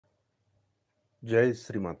जय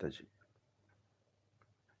श्री माताजी.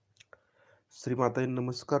 श्री मातांना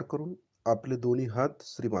नमस्कार करून आपले दोन्ही हात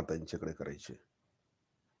श्री मातांच्याकडे करायचे.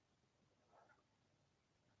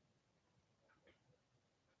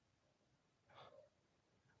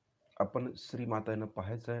 आपण श्री मातांना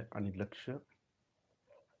पाहायचं आहे आणि लक्ष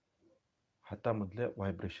हातामधल्या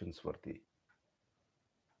व्हायब्रेशन्स वरती.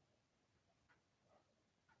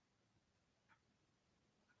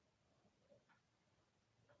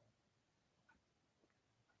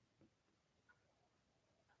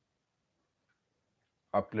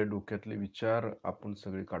 आपल्या डोक्यातले विचार आपण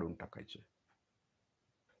सगळे काढून टाकायचे.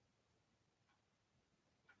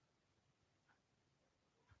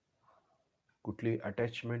 कुठली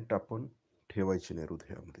अटॅचमेंट आपण ठेवायची नाही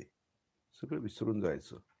हृदयामध्ये. सगळं विसरून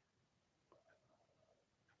जायचं.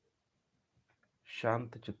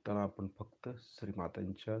 शांत चित्तानं आपण फक्त श्री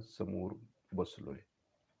मातांच्या समोर बसलोय.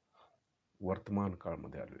 वर्तमान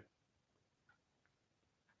काळमध्ये आलोय.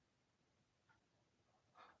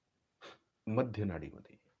 मध्य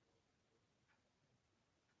नाडीमध्ये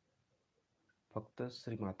फक्त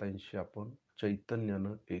श्री मातांशी आपण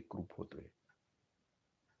चैतन्यानं एकरूप होतोय.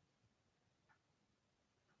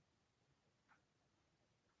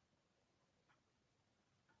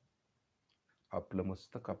 आपलं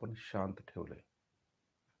मस्तक आपण शांत ठेवलंय.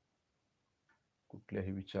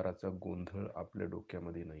 कुठल्याही विचाराचा गोंधळ आपल्या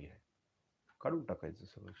डोक्यामध्ये नाही आहे. काढून टाकायचं,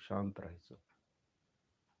 सगळं शांत राहायचं.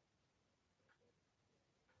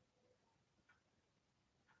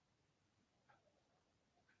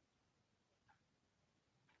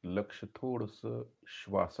 लक्ष थोडस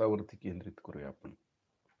श्वासावरती केंद्रित करूया आपण.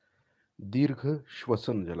 दीर्घ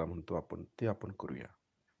श्वसन ज्याला म्हणतो आपण, ते आपण करूया.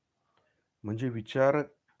 म्हणजे विचार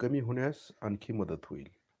कमी होण्यास आणखी मदत होईल.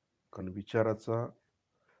 कारण विचाराचा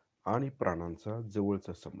आणि प्राणांचा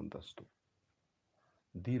जवळचा संबंध असतो.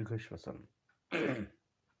 दीर्घ श्वसन.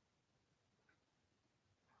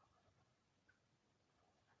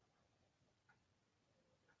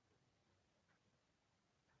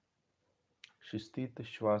 शिस्तीत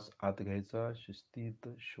श्वास आत घ्यायचा, शिस्तीत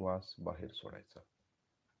श्वास बाहेर सोडायचा.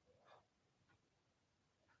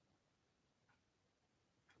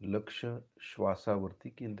 लक्ष श्वासावरती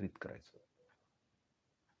केंद्रित करायचं.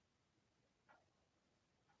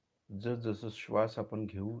 जसं श्वास आपण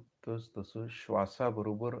घेऊ तसं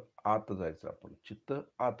श्वासाबरोबर आत जायचं. आपण चित्त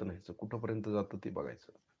आत न्यायचं. कुठपर्यंत जातं ते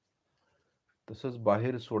बघायचं. तसंच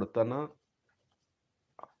बाहेर सोडताना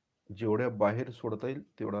जेवढ्या बाहेर सोडता येईल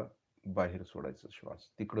तेवढा बाहेर सोडायचा श्वास.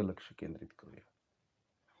 तिकडं लक्ष केंद्रित करूया.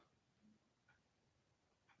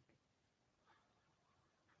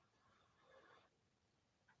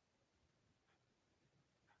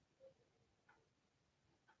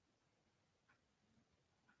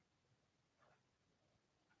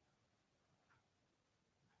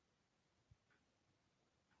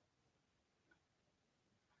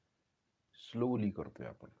 स्लोली करतोय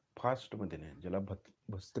आपण, फास्ट मध्ये नाही. ज्याला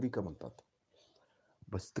भस्त्रिका म्हणतात.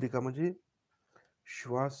 भस्त्रिका म्हणजे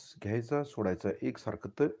श्वास घ्यायचा सोडायचा एकसारखं,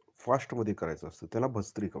 तर फास्ट मध्ये करायचं असतं. त्याला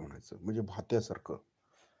भस्त्रिका म्हणायचं. म्हणजे भात्यासारखं.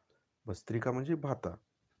 भस्त्रिका म्हणजे भाता.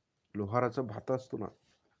 लोहाराचा भाता असतो ना,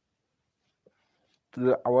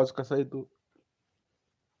 तुझा आवाज कसा येतो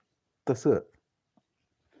तसं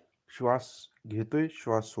श्वास घेतोय,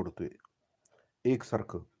 श्वास सोडतोय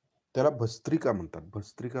एकसारखं. त्याला भस्त्रिका म्हणतात.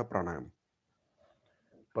 भस्त्रिका प्राणायाम.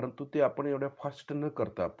 परंतु ते आपण एवढ्या फास्ट न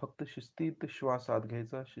करता फक्त शिस्तीत श्वास आत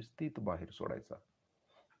घ्यायचा, शिस्तीत बाहेर सोडायचा.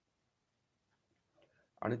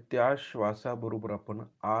 आणि त्या श्वासाबरोबर आपण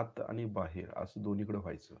आत आणि बाहेर असं दोन्हीकडे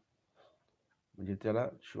व्हायचं. म्हणजे त्याला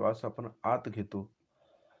श्वास आपण आत घेतो,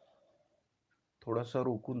 थोडासा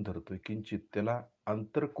रोखून धरतोय किंचित, त्याला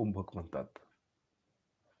अंतरकुंभक म्हणतात.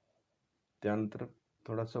 त्यानंतर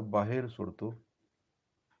थोडासा बाहेर सोडतो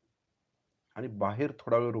आणि बाहेर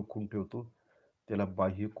थोडा वेळ रोखून ठेवतो, त्याला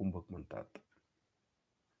बाह्य कुंभक म्हणतात.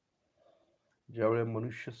 ज्यावेळी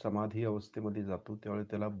मनुष्य समाधी अवस्थेमध्ये जातो त्यावेळी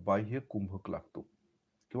त्याला बाह्य कुंभक लागतो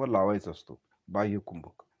किंवा लावायचा असतो. बाह्य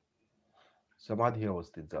कुंभक समाधी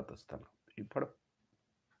अवस्थेत जात असताना. ही फार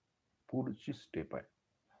पुढची स्टेप आहे,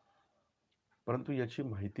 परंतु याची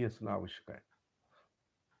माहिती असणं आवश्यक आहे.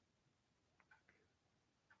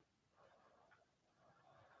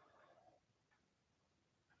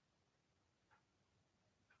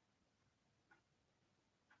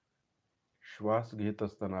 श्वास घेत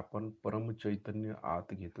असताना आपण परम चैतन्य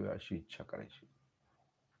आत घेतोय अशी इच्छा करायची.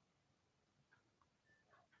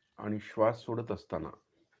 आणि श्वास सोडत असताना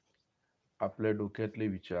आपल्या डोक्यातले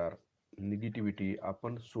विचार, निगेटिव्हिटी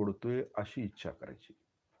आपण सोडतोय अशी इच्छा करायची.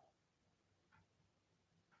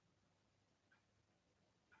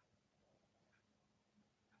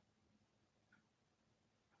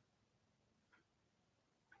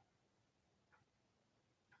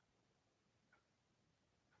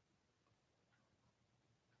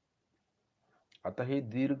 आता हे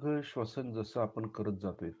दीर्घ श्वसन जसं आपण करत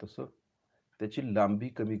जातोय तसं त्याची लांबी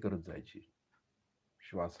कमी करत जायची.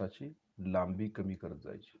 श्वासाची लांबी कमी करत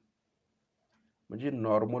जायची. म्हणजे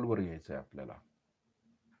नॉर्मलवर यायचं आहे आपल्याला.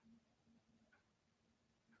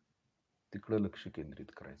 तिकडं लक्ष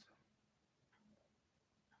केंद्रित करायचं.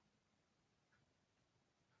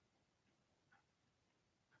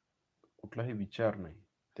 कुठलाही विचार नाही.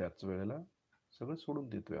 त्याच वेळेला सगळं सोडून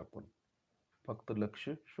देतोय आपण. फक्त लक्ष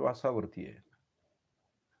श्वासावरती आहे.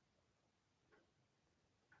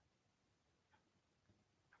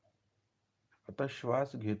 आता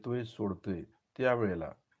श्वास घेतोय सोडतोय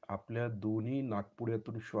त्यावेळेला आपल्या दोन्ही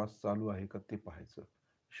नाकपुड्यातून श्वास चालू आहे का ते पाहायचं.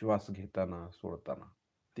 श्वास घेताना सोडताना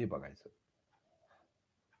ते बघायचं.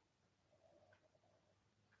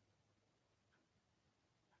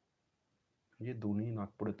 म्हणजे दोन्ही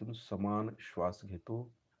नाकपुड्यातून समान श्वास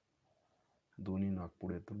घेतो, दोन्ही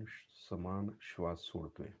नाकपुड्यातून समान श्वास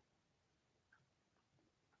सोडतोय.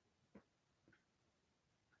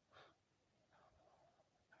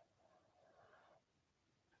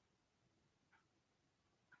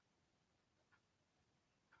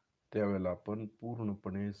 त्यावेळेला आपण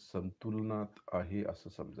पूर्णपणे संतुलनात आहे असं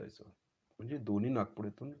समजायचं. म्हणजे दोन्ही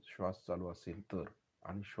नाकपुड्यातून श्वास चालू असेल तर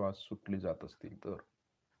आणि श्वास सुटले जात असतील तर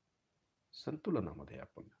संतुलनामध्ये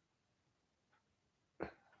आपण.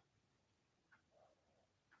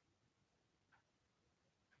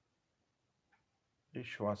 हे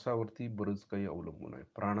श्वासावरती बरंच काही अवलंबून आहे,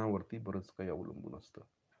 प्राणावरती बरंच काही अवलंबून असतं.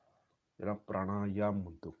 त्याला प्राणायाम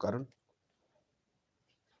म्हणतो. कारण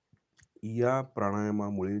या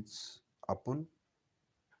प्राणायामामुळेच आपण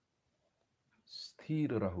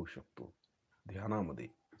स्थिर राहू शकतो. ध्यानामध्ये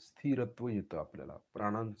स्थिरत्व येतं आपल्याला.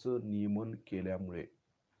 प्राणांचं नियमन केल्यामुळे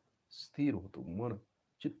स्थिर होतो मन,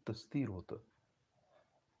 चित्त स्थिर होतं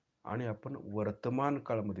आणि आपण वर्तमान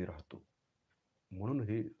काळामध्ये राहतो. म्हणून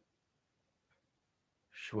हे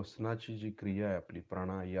श्वसनाची जी क्रिया आहे आपली,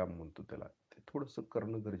 प्राणायाम म्हणतो त्याला, ते थोडंसं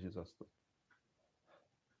करणं गरजेचं असतं.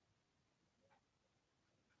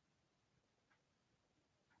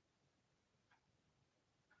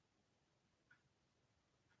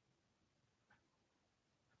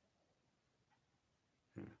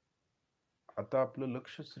 आता आपलं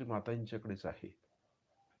लक्ष श्री मातांच्याकडेच आहे.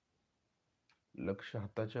 लक्ष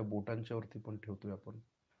हाताच्या बोटांच्या वरती पण ठेवतोय आपण.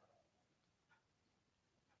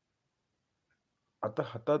 आता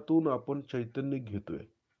हातातून आपण चैतन्य घेतोय.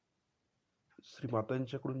 श्री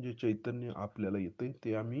मातांच्याकडून जे चैतन्य आपल्याला येते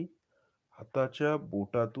ते आम्ही हाताच्या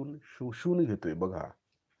बोटातून शोषून घेतोय. बघा,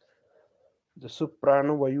 जसं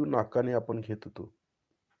प्राणवायू नाकाने आपण घेत होतो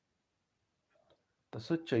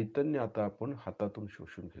तसं चैतन्य आता आपण हातातून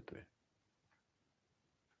शोषून घेतोय.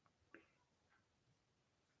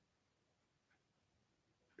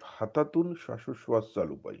 हातातून श्वासोश्वास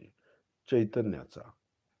चालू पाहिजे चैतन्याचा.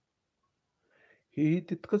 हेही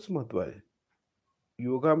तितकंच महत्व आहे.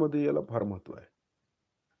 योगामध्ये याला फार महत्व आहे.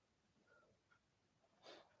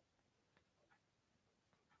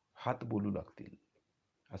 हात बोलू लागतील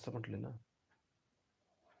असं म्हटलं ना.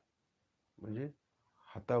 म्हणजे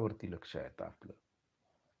हातावरती लक्ष आहे आता आपलं.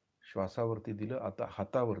 श्वासावरती दिलं, आता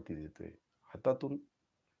हातावरती देतोय. हातातून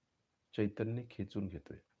चैतन्य खेचून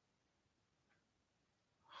घेतोय.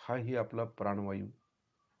 हा ही आपला प्राणवायू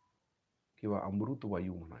किंवा अमृत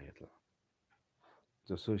वायू म्हणा यातला.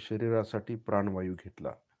 जसं शरीरासाठी प्राणवायू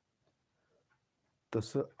घेतला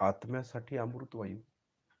तसं आत्म्यासाठी अमृत वायू,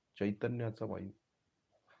 चैतन्याचा वायू,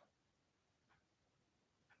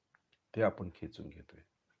 ते आपण खेचून घेतोय.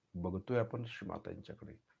 बघतोय आपण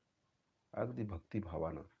श्रीमातांच्याकडे अगदी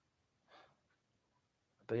भक्तिभावानं.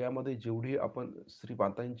 तर यामध्ये जेवढी आपण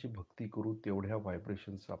श्रीमातांची भक्ती करू तेवढ्या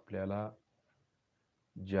व्हायब्रेशन्स आपल्याला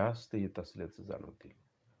जास्त येत असल्याचं जाणवतील.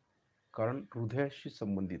 कारण हृदयाशी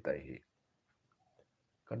संबंधित आहे हे.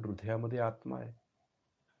 कारण हृदयामध्ये आत्मा आहे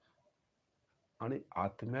आणि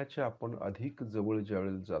आत्म्याच्या आपण अधिक जवळ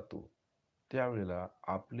ज्यावेळेला जातो त्यावेळेला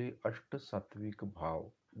आपले अष्टसात्विक भाव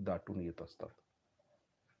दाटून येत असतात.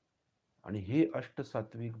 आणि हे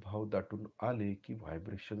अष्टसात्विक भाव दाटून आले की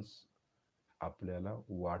व्हायब्रेशन्स आपल्याला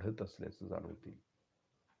वाढत असल्याचं जाणवतील.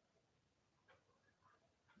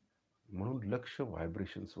 म्हणून लक्ष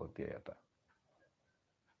व्हायब्रेशन्स वरती आहे आता.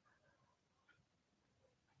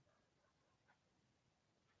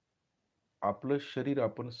 आपलं शरीर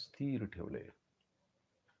आपण स्थिर ठेवलंय.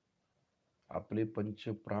 आपले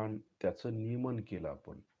पंचप्राण त्याचं नियमन केलं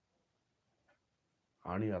आपण.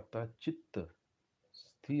 आणि आता चित्त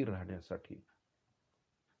स्थिर राहण्यासाठी,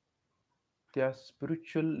 त्या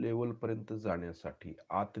स्पिरिच्युअल लेवलपर्यंत जाण्यासाठी,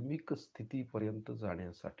 आत्मिक स्थितीपर्यंत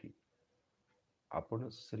जाण्यासाठी आपण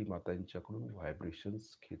श्रीमातांच्याकडून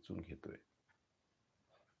व्हायब्रेशन्स खेचून घेतोय.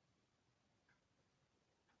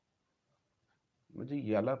 म्हणजे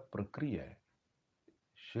याला प्रक्रिया आहे.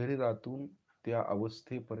 शरीरातून त्या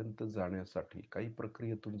अवस्थेपर्यंत जाण्यासाठी काही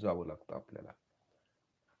प्रक्रियेतून जावं लागतं आपल्याला.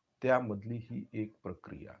 त्यामधली ही एक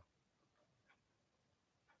प्रक्रिया.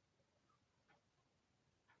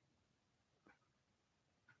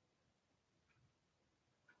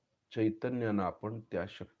 चैतन्यानं आपण त्या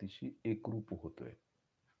शक्तीशी एकरूप होतोय.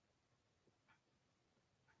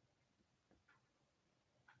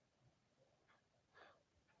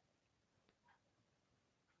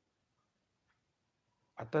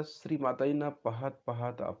 आता श्री माताईंना पाहत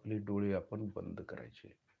पाहत आपले डोळे आपण बंद करायचे.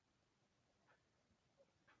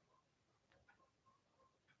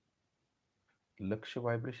 लक्ष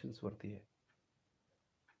व्हायब्रेशन्स वरती आहे.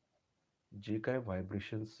 जे काय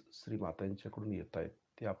व्हायब्रेशन्स श्री मातांच्याकडून येत आहेत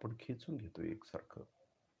ते आपण खेचून घेतोय एकसारखं.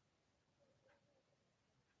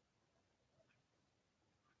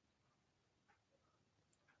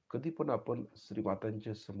 कधी पण आपण श्री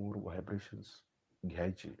मातांच्या समोर व्हायब्रेशन्स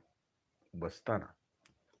घ्यायचे बसताना,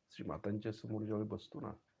 श्री मातांच्या समोर ज्यावेळी बसतो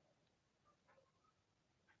ना,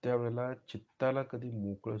 त्यावेळेला चित्ताला कधी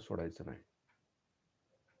मोकळं सोडायचं नाही.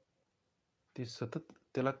 ते सतत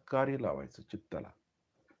त्याला कार्य लावायचं चित्ताला.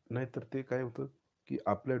 नाहीतर ते काय होतं की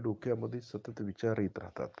आपल्या डोक्यामध्ये सतत विचार येत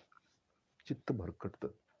राहतात, चित्त भरकटतं.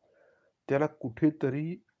 त्याला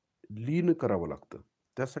कुठेतरी लीन करावं लागतं.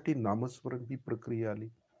 त्यासाठी नामस्मरण ही प्रक्रिया आली.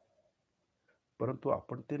 परंतु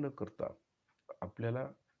आपण ते न करता आपल्याला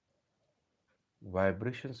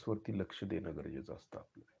व्हायब्रेशन्स वरती लक्ष देणं गरजेचं असतं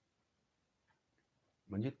आपलं.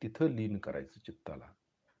 म्हणजे तिथं लीन करायचं चित्ताला,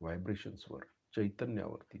 व्हायब्रेशन्सवर,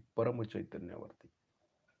 चैतन्यावरती, परमचैतन्यावरती.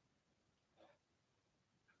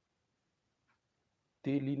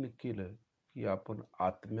 ते लीन केलं की आपण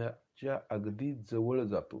आत्म्याच्या अगदी जवळ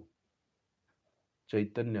जातो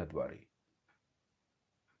चैतन्याद्वारे.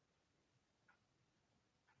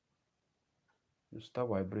 नुसता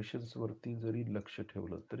व्हायब्रेशन्स वरती जरी लक्ष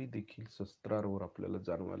ठेवलं तरी देखील शस्त्रावर आपल्याला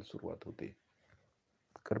जाणवायला सुरुवात होते.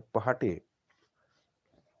 कारण पहाटे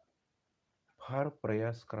फार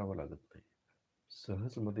प्रयास करावा लागत नाही,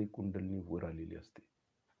 सहजमध्ये कुंडलिनी वर आलेली असते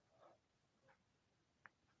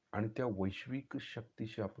आणि त्या वैश्विक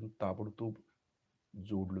शक्तीशी आपण ताबडतोब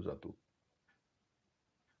जोडलो जातो.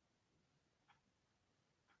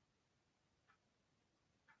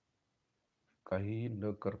 काहीही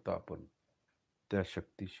न करता आपण त्या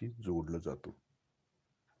शक्तीशी जोडलं जातो.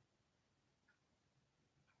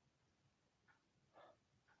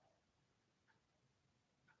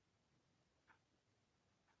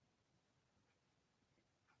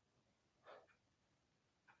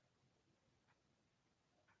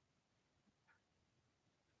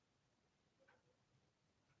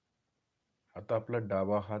 आता आपला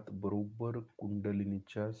डावा हात बरोबर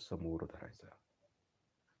कुंडलिनीच्या समोर धरायचा.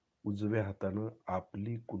 उजव्या हातानं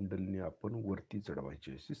आपली कुंडलिनी आपण वरती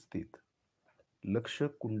चढवायची शिस्तीत. लक्ष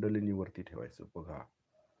कुंडलिनीवरती ठेवायचं. बघा,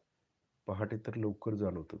 पहाटे तर लवकर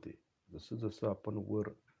जाणवतं ते. जसं जसं आपण वर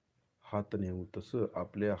हात नेऊ तसं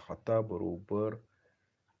आपल्या हाताबरोबर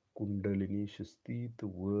कुंडलिनी शिस्तीत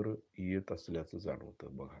वर येत असल्याचं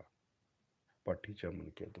जाणवतं. बघा, पाठीच्या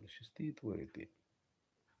मणक्यातून शिस्तीत वर येते.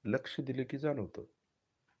 लक्ष दिले की जाणवतं.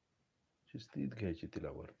 शिस्तीत घ्यायची तिला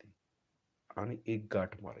वरती आणि एक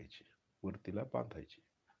गाठ मारायची, वर तिला बांधायची.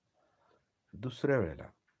 दुसऱ्या वेळेला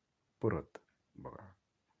परत बघा,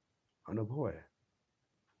 अनुभव आहे.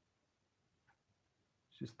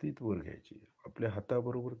 शिस्तीत वर घ्यायची, आपल्या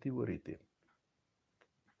हाताबरोबर ती वर येते.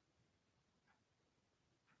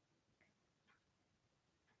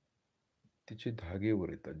 तिचे धागे वर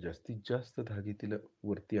येतात. जास्तीत जास्त धागे तिला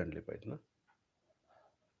वरती आणले पाहिजेत ना.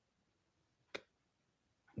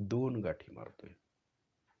 2 गाठी मारतोय.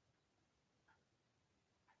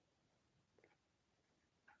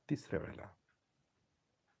 तिसऱ्या वेळेला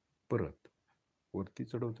परत वरती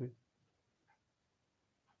चढवतोय.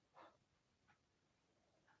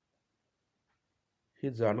 हे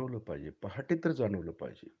जाणवलं पाहिजे. पहाटे तर जाणवलं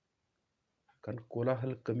पाहिजे. कारण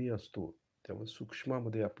कोलाहल कमी असतो. त्यामुळे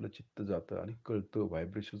सूक्ष्मामध्ये आपलं चित्त जातं आणि कळतं.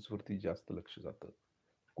 व्हायब्रेशन्सवरती जास्त लक्ष जातं.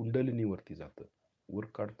 कुंडलिनीवरती जातं. वर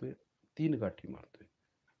काढतोय, 3 गाठी मारतोय.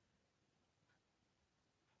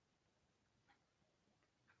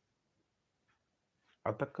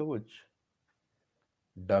 आता कवच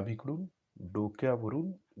डावीकडून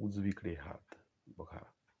डोक्यावरून उजवीकडे हात. बघा,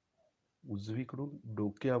 उजवीकडून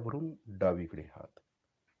डोक्यावरून डावीकडे हात.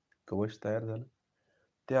 कवच तयार झालं.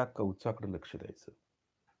 त्या कवचाकडे लक्ष द्यायचं.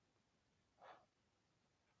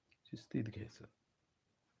 शिस्तीत घ्यायचं.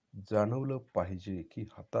 जाणवलं पाहिजे की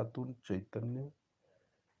हातातून चैतन्य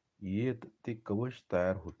येत ते कवच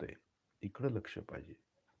तयार होतंय. इकडं लक्ष पाहिजे.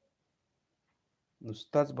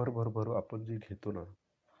 नुसताच भर आपण जे घेतो ना,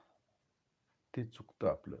 ते चुकतं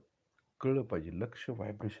आपलं. कळलं पाहिजे लक्ष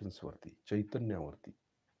व्हायब्रेशन्सवरती, चैतन्यावरती.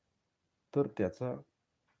 तर त्याचा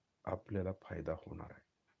आपल्याला फायदा होणार आहे.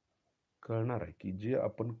 कळणार आहे की जे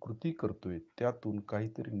आपण कृती करतोय त्यातून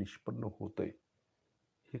काहीतरी निष्पन्न होतंय,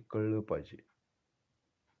 हे कळलं पाहिजे.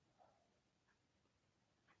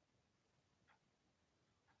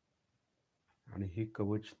 आणि हे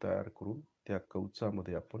कवच तयार करून त्या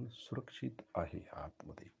कवचामध्ये आपण सुरक्षित आहे,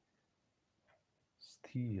 आतमध्ये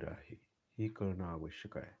स्थिर आहे, हे कळणं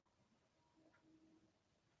आवश्यक आहे.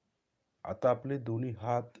 आता आपले दोन्ही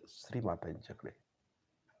हात श्रीमातांच्याकडे,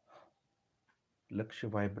 लक्ष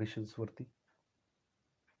व्हायब्रेशन्स वरती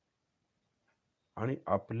आणि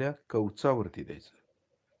आपल्या कवचावरती द्यायचं.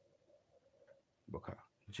 बघा,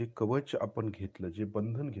 जे कवच आपण घेतलं, जे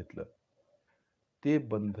बंधन घेतलं, ते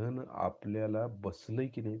बंधन आपल्याला बसलंय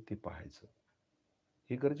की नाही ते पाहायचं.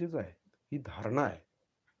 हे गरजेचं आहे. ही धारणा आहे.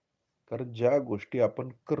 कारण ज्या गोष्टी आपण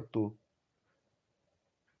करतो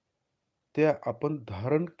त्या आपण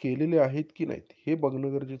धारण केलेल्या आहेत की नाहीत हे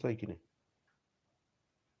बघणं गरजेचं आहे की नाही?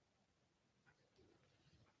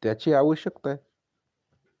 त्याची आवश्यकता आहे.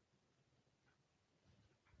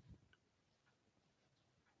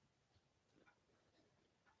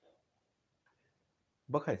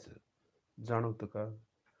 बघायचं, जाणवतं का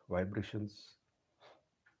व्हायब्रेशन्स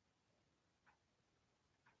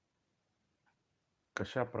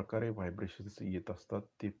कशा प्रकारे व्हायब्रेशन्स येत असतात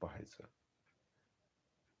ते पाहायचं.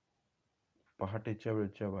 पहाटेच्या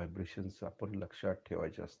वेळच्या व्हायब्रेशन्स आपण लक्षात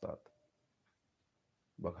ठेवायचे असतात.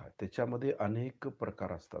 बघा, त्याच्यामध्ये अनेक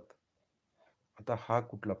प्रकार असतात. आता हा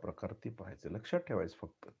कुठला प्रकार ते पाहायचं, लक्षात ठेवायचं,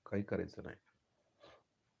 फक्त काही करायचं नाही.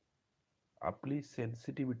 आपली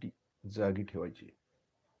सेन्सिटिव्हिटी जागी ठेवायची.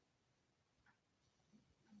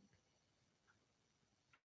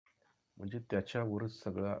 म्हणजे त्याच्यावरच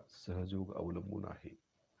सगळा सहयोग अवलंबून आहे.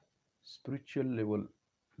 स्पिरिच्युअल लेवल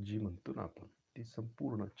जी म्हणतो ना आपण, ती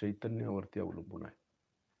संपूर्ण चैतन्यावरती अवलंबून आहे.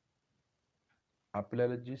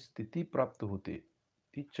 आपल्याला जी स्थिती प्राप्त होते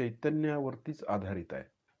ती चैतन्यावरतीच आधारित आहे.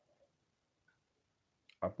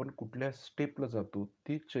 आपण कुठल्या स्टेपला जातो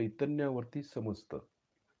ती चैतन्यावरती समजतं.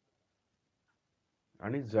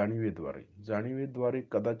 आणि जाणीवेद्वारे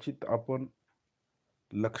कदाचित आपण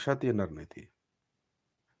लक्षात येणार नाही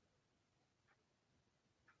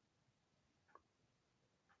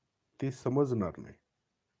ते समजणार नाही.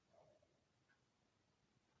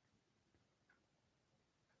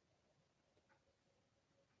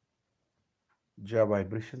 ज्या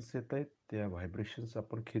व्हायब्रेशन्स येत आहेत त्या व्हायब्रेशन्स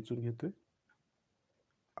आपण खेचून घेतोय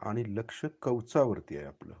आणि लक्ष कवचावरती आहे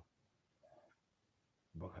आपलं.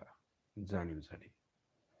 बघा, जाणीव झाली.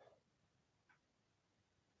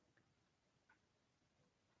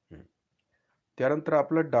 त्यानंतर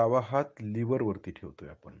आपला डावा हात लिव्हर वरती ठेवतोय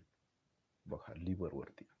आपण. बघा, लिव्हर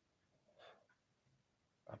वरती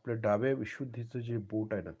आपल्या डाव्या विशुद्धीचं जे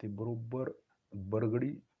बोट आहे ना ते बरोबर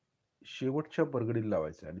बरगडी, शेवटच्या बरगडीला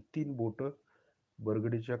लावायचं आणि 3 बोट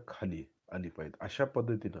बरगडीच्या खाली आली पाहिजेत. अशा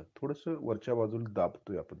पद्धतीनं थोडंसं वरच्या बाजूला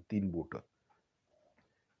दाबतोय आपण 3 बोट.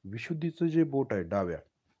 विशुद्धीचं जे बोट आहे डाव्या,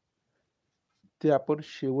 ते आपण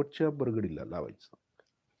शेवटच्या बरगडीला लावायचं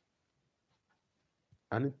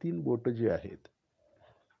आणि 3 बोट जी आहेत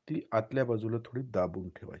ती आतल्या बाजूला थोडी दाबून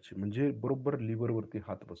ठेवायची, म्हणजे बरोबर लिव्हर वरती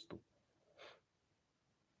हात बसतो.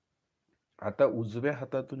 आता उजव्या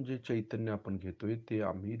हातातून जे चैतन्य आपण घेतोय ते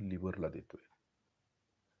आम्ही लिव्हरला देतोय.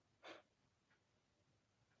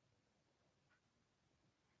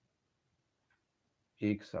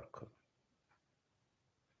 एकसारखं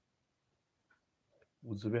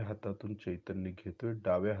उजव्या हातातून चैतन्य घेतोय,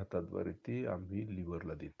 डाव्या हाताद्वारे ते आम्ही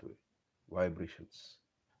लिव्हरला देतोय. व्हायब्रेशन्स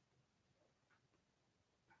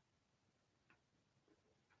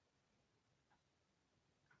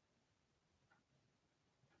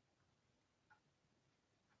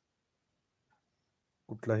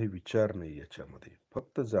कुठलाही विचार नाही याच्यामध्ये,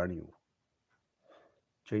 फक्त जाणीव.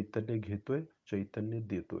 चैतन्य घेतोय, चैतन्य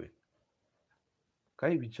देतोय,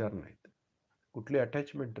 काही विचार नाहीत, कुठली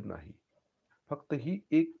अटॅचमेंट नाही, फक्त ही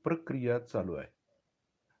एक प्रक्रिया चालू आहे,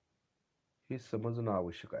 हे समजणं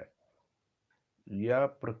आवश्यक आहे. या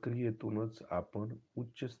प्रक्रियेतूनच आपण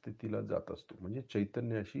उच्च स्थितीला जात असतो, म्हणजे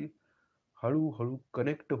चैतन्याशी हळूहळू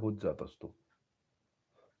कनेक्ट होत जात असतो.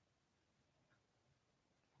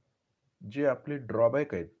 जे आपले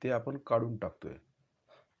ड्रॉबॅक आहेत ते आपण काढून टाकतोय,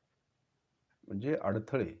 म्हणजे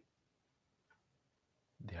अडथळे,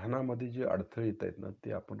 ध्यानामध्ये जे अडथळे येत आहेत ना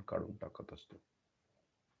ते आपण काढून टाकत असतो.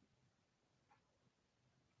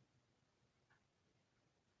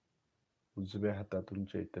 उजव्या हातातून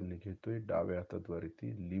चैतन्य घेतोय, डाव्या हाताद्वारे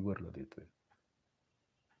ती लिव्हरला देतोय.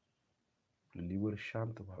 लिव्हर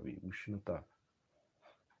शांत व्हावी, उष्णता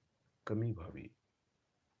कमी व्हावी.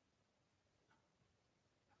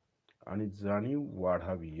 आणि जाणीव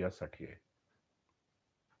वाढावी यासाठी आहे.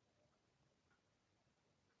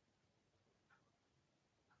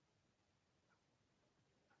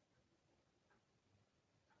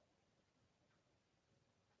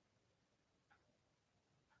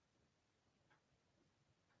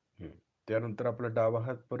 त्यानंतर आपला डावा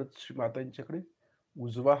हात परत मातांच्याकडे,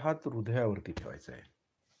 उजवा हात हृदयावरती ठेवायचा आहे.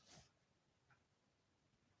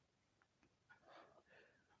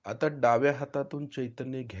 आता डाव्या हातातून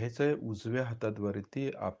चैतन्य घ्यायचंय, उजव्या हाताद्वारे ते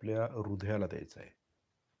आपल्या हृदयाला द्यायचं आहे.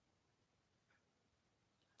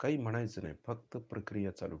 काही म्हणायचं नाही, फक्त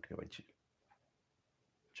प्रक्रिया चालू ठेवायची.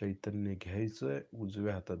 चैतन्य घ्यायचंय,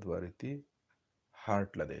 उजव्या हाताद्वारे ते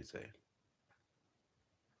हार्टला द्यायचं आहे.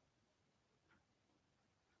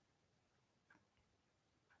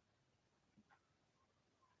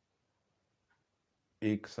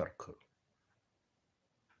 एकसारखं.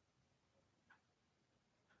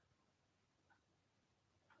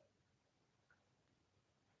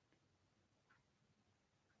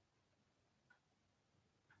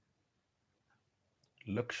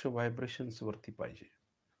 लक्ष व्हायब्रेशन्स वरती पाहिजे.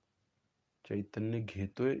 चैतन्य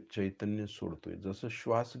घेतोय, चैतन्य सोडतोय. जसं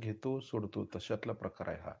श्वास घेतो सोडतो तशातला प्रकार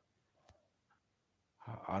आहे हा.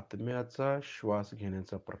 हा आत्म्याचा श्वास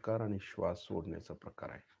घेण्याचा प्रकार आणि श्वास सोडण्याचा प्रकार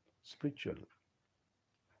आहे, स्पिरिच्युअल.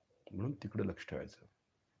 म्हणून तिकडे लक्ष ठेवायचं.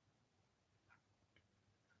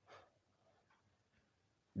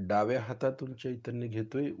 डाव्या हातातून चैतन्य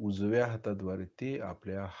घेतोय, उजव्या हाताद्वारे ते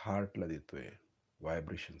आपल्या हार्टला देतोय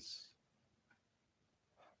व्हायब्रेशन्स.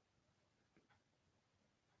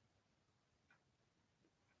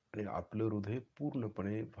 आणि आपलं हृदय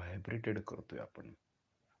पूर्णपणे व्हायब्रेटेड करतोय आपण.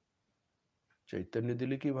 चैतन्य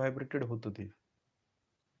दिले की व्हायब्रेटेड होतं ते.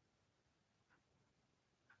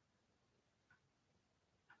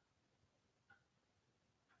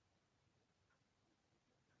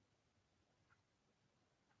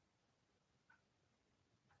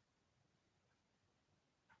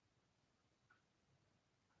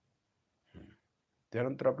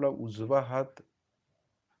 त्यानंतर आपला उजवा हात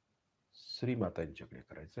श्रीमातांच्याकडे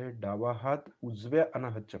करायचा आहे, डावा हात उजव्या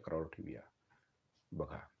अनाहत चक्रावर ठेवूया.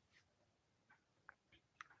 बघा,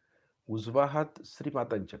 उजवा हात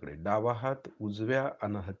श्रीमातांच्याकडे, डावा हात उजव्या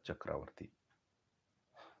अनाहत चक्रावरती.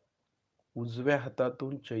 उजव्या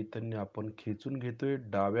हातातून चैतन्य आपण खेचून घेतोय,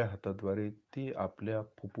 डाव्या हाताद्वारे ती आपल्या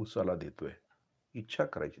फुफ्फुसाला देतोय. इच्छा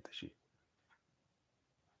करायची तशी.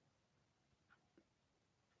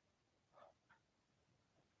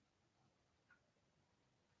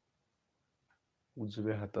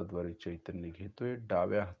 उजव्या हाताद्वारे चैतन्य घेतोय,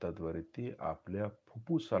 डाव्या हाताद्वारे ती आपल्या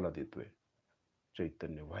फुफ्फुसाला देतोय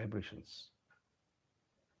चैतन्य, व्हायब्रेशन्स.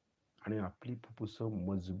 आणि आपली फुफ्फुस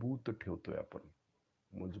मजबूत ठेवतोय आपण,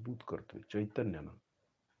 मजबूत करतोय चैतन्यानं.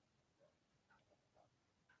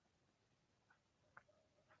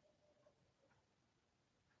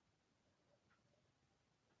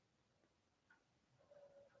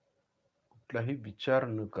 कुठलाही विचार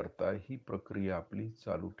न करता ही प्रक्रिया आपली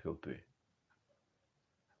चालू ठेवतोय.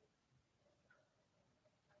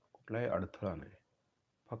 कुठलाही अडथळा नाही,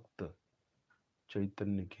 फक्त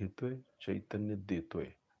चैतन्य घेतोय, चैतन्य देतोय.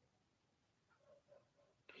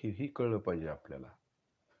 हेही कळलं पाहिजे आपल्याला.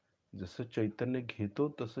 जसं चैतन्य घेतो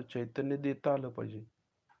तसं चैतन्य देता आलं पाहिजे.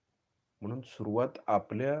 म्हणून सुरुवात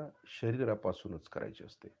आपल्या शरीरापासूनच करायची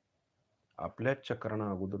असते. आपल्या चक्रांना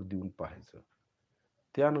अगोदर देऊन पाहायचं,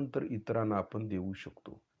 त्यानंतर इतरांना आपण देऊ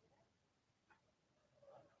शकतो.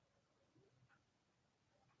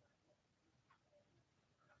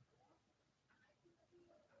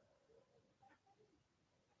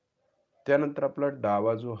 त्यानंतर आपला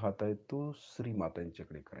डावा जो हात आहे तो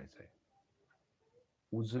श्रीमातांच्याकडे करायचा आहे.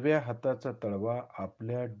 उजव्या हाताचा तळवा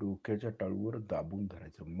आपल्या डोक्याच्या टाळूवर दाबून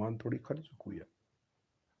धरायचं. मान थोडी खाली झुकवूया.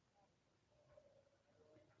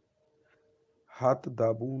 हात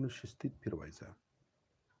दाबून शिस्तीत फिरवायचा.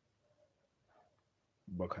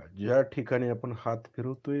 बघा, ज्या ठिकाणी आपण हात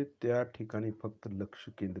फिरवतोय त्या ठिकाणी फक्त लक्ष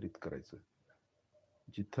केंद्रित करायचं.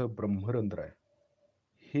 जिथं ब्रह्मरंध्र आहे,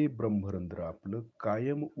 हे ब्रह्मरंध्र आपलं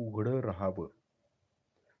कायम उघडं राहावं,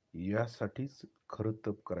 यासाठीच खरं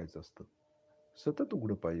तप करायचं असतं. सतत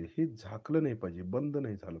उघडं पाहिजे, हे झाकलं नाही पाहिजे, बंद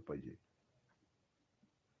नाही झालं पाहिजे.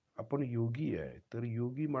 आपण योगी आहे, तर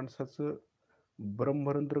योगी माणसाचं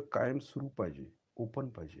ब्रह्मरंध्र कायम सुरू पाहिजे, ओपन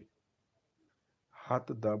पाहिजे.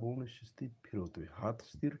 हात दाबून शिस्तीत फिरवतोय, हात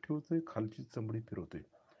स्थिर ठेवतोय, खालची चमडी फिरवतोय.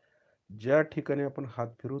 ज्या ठिकाणी आपण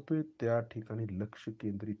हात फिरवतोय त्या ठिकाणी लक्ष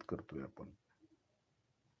केंद्रित करतोय आपण.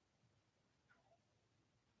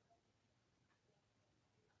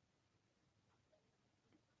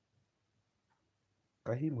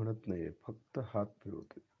 काही म्हणत नाहीये, फक्त हात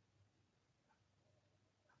फिरवतोय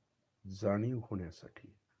जाणीव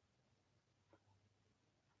होण्यासाठी.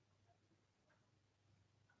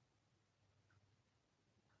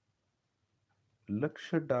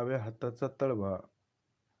 लक्ष डाव्या हाताचा तळवा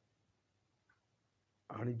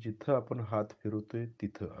आणि जिथं आपण हात फिरवतोय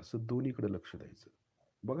तिथं असं दोन्हीकडे लक्ष द्यायचं.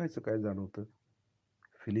 बघायचं काय जाणवतं,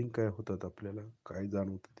 फिलिंग काय होतात आपल्याला, काय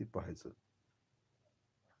जाणवतं ते पाहायचं.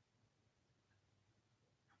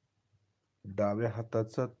 डाव्या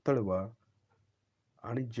हाताचा तळवा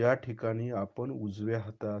आणि ज्या ठिकाणी आपण उजव्या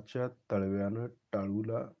हाताच्या तळव्यानं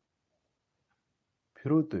टाळूला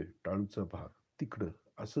फिरवतोय, टाळूचा भाग तिकडं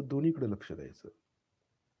असं दोन्हीकडे लक्ष द्यायचं.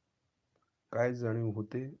 काय जाणीव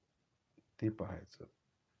होते ते पाहायचं.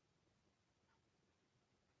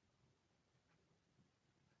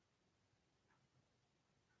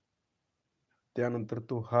 त्यानंतर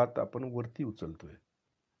तो हात आपण वरती उचलतोय,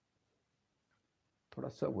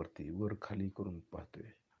 थोडासा वरती वर खाली करून पाहतोय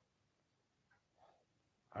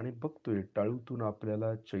आणि बघतोय टाळूतून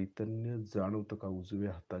आपल्याला चैतन्य जाणवतं का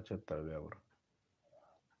उजव्या हाताच्या तळव्यावर.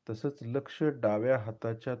 तसंच लक्ष डाव्या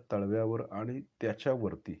हाताच्या तळव्यावर आणि त्याच्या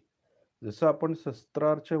वरती. जसं आपण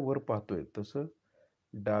शस्त्राच्या वर पाहतोय तसं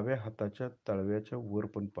डाव्या हाताच्या तळव्याच्या वर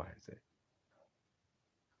पण पाहायचंय.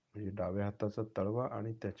 म्हणजे डाव्या हाताचा तळवा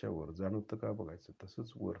आणि त्याच्यावर जाणवतं का बघायचं.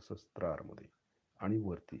 तसंच वर शस्त्रामध्ये आणि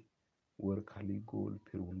वरती वर खाली गोल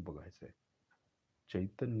फिरवून बघायचंय.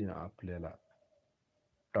 चैतन्य आपल्याला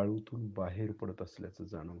टाळूतून बाहेर पडत असल्याचं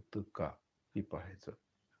जाणवतं का हे पाहायचं.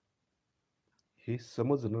 हे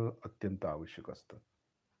समजणं अत्यंत आवश्यक असतं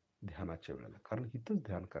ध्यानाच्या वेळेला, कारण इथंच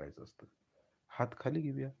ध्यान करायचं असतं. हात खाली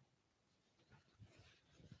घेऊया.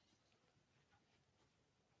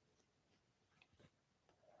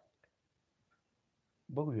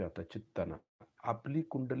 बघूया आता चित्ताना आपली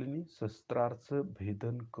कुंडलिनी शस्त्रार्थ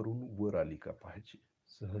भेदन करून वर आली का पाहायची.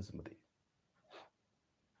 सहजमध्ये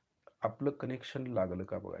आपलं कनेक्शन लागलं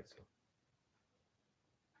का बघायचं.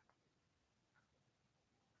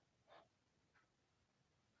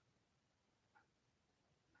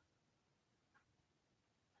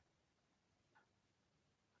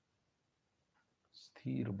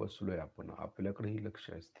 स्थिर बसलोय आपण, आपल्याकडेही लक्ष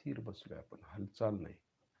आहे, स्थिर बसलोय आपण, हालचाल नाही,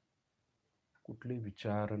 कुठले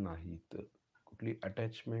विचार नाहीत, कुठली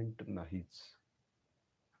अटॅचमेंट नाहीच.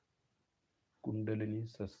 कुंडलिनी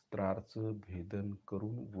शस्त्रार्थ भेदन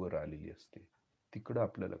करून वर आलेली असते, तिकडं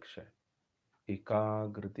आपलं लक्ष आहे.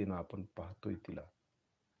 एकाग्रतेनं आपण पाहतोय तिला,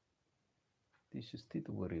 ती शिस्तीत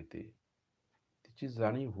वर येते, तिची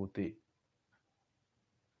जाणीव होते.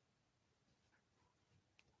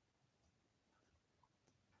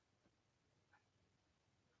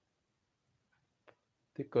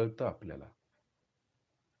 ते कळतं आपल्याला.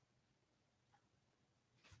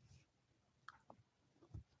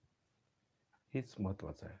 हेच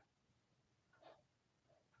महत्वाचं आहे.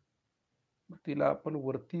 मग तिला आपण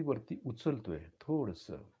वरती वरती उचलतोय थोडस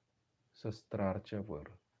शस्त्राच्या वर.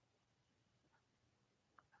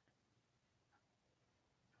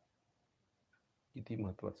 किती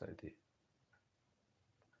महत्वाचं आहे ते.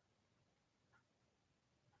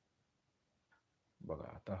 बघा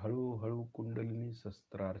आता हळूहळू कुंडलिनी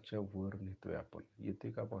शस्त्राच्या वर नेतोय आपण,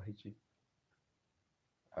 येते का पाहायची.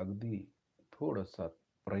 अगदी थोडासा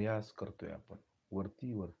प्रयास करतोय आपण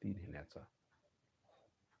वरती वरती नेण्याचा,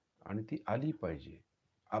 आणि ती आली पाहिजे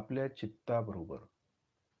आपल्या चित्ताबरोबर.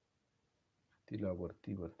 तिला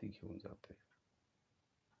वरती वरती घेऊन जाते.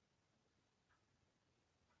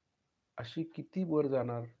 अशी किती वर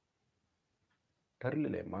जाणार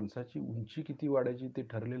ठरलेलं आहे. माणसाची उंची किती वाढायची ते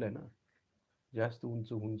ठरलेलं आहे ना. जास्त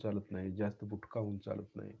उंच होऊन चालत नाही, जास्त बुटका होऊन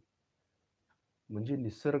चालत नाही. म्हणजे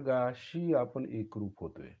निसर्गाशी आपण एकरूप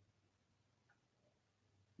होतोय.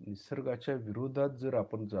 निसर्गाच्या विरोधात जर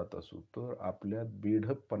आपण जात असू तर आपल्यात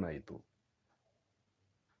बेढपणा येतो.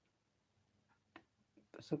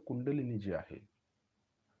 तसं कुंडलिनी जी आहे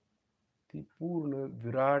ती पूर्ण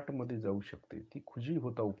विराट मध्ये जाऊ शकते, ती खुजी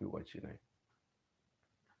होता उपयोगाची नाही.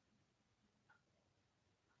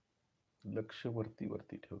 लक्ष वरती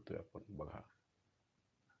वरती ठेवतोय आपण बघा,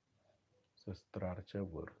 शस्त्राच्या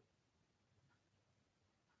वर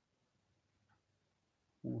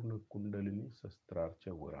पूर्ण कुंडलिनी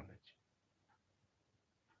शस्त्राच्या वर आणायची.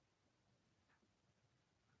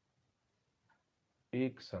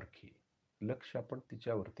 एकसारखी लक्ष आपण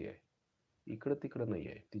तिच्यावरती आहे, इकडं तिकडं नाही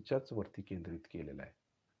आहे, तिच्याच वरती केंद्रित केलेलं आहे.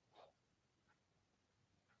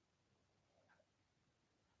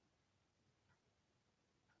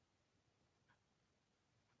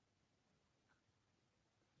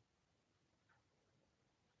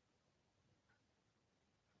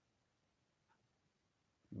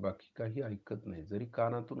 बाकी काही ऐकत नाही. जरी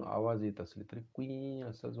कानातून आवाज येत असले तरी कुई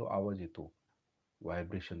असा जो आवाज येतो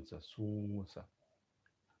व्हायब्रेशनचा, सू असा,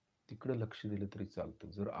 तिकडे लक्ष दिलं तरी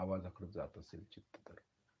चालतं जर आवाजाकडे जात असेल चित्त तर.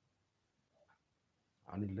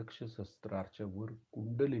 आणि लक्ष शस्त्राच्या वर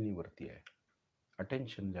कुंडलिनीवरती आहे.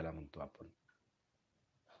 अटेन्शन ज्याला म्हणतो आपण.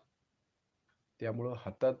 त्यामुळं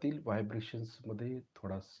हातातील व्हायब्रेशन्समध्ये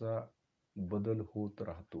थोडासा बदल होत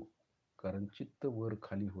राहतो, कारण चित्त वर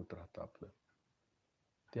खाली होत राहतं आपलं.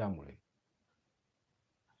 त्यामुळे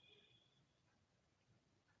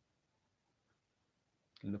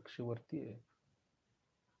लक्ष वरती आहे.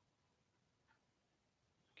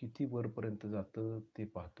 किती वरपर्यंत जातं ते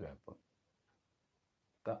पाहतोय आपण.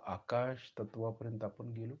 आता आकाश तत्वापर्यंत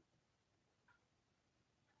आपण गेलो.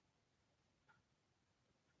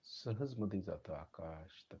 सहज मध्ये जातं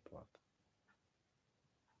आकाश तत्वात.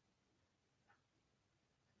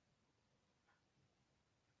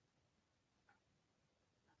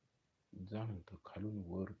 जाणवतं खालून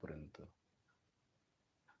वरपर्यंत.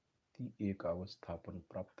 ती एक अवस्था आपण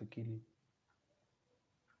प्राप्त केली.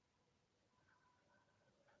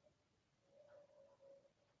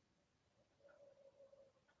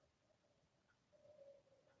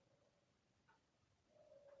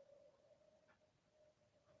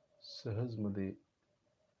 सहज मध्ये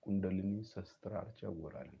कुंडलिनी सहस्त्रारच्या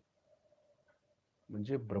वर आली.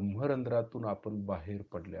 म्हणजे ब्रह्मरंध्रातून आपण बाहेर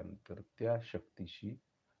पडल्यानंतर त्या शक्तीशी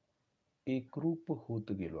एकरूप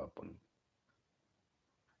होत गेलो आपण.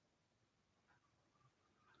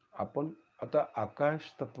 आपण आता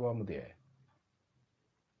आकाश तत्वामध्ये आहे,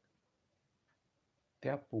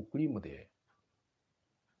 त्या पोकळीमध्ये आहे,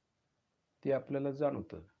 ते आपल्याला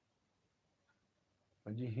जाणवतं.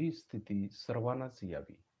 म्हणजे ही स्थिती सर्वांनाच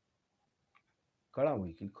यावी,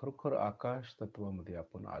 कळावं की खरोखर आकाश तत्वामध्ये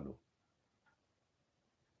आपण आलो.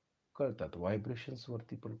 कळतात व्हायब्रेशन्स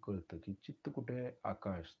वरती पण कळतं की चित्त कुठे आहे,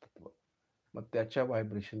 आकाश तत्व. मग त्याच्या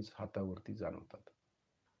व्हायब्रेशन्स हातावरती जाणवतात.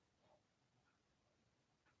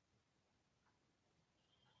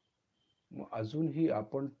 मग अजूनही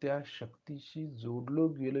आपण त्या शक्तीशी जोडलो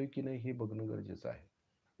गेलोय की नाही हे बघणं गरजेचं आहे.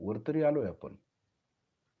 वर तरी आलोय आपण,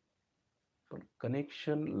 पण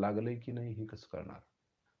कनेक्शन लागलंय की नाही हे कसं कळणार?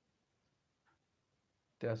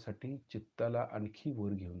 त्यासाठी चित्ताला आणखी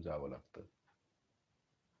वर घेऊन जावं लागतं.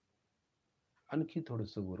 आणखी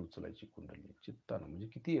थोडंसं वर उचलायची कुंडली चित्तानं. म्हणजे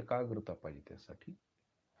किती एकाग्रता पाहिजे त्यासाठी.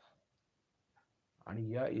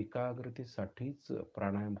 आणि या एकाग्रतेसाठीच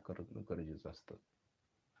प्राणायाम करणं गरजेचं असतं.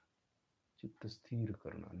 चित्त स्थिर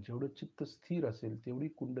करणं. आणि जेवढं चित्त स्थिर असेल तेवढी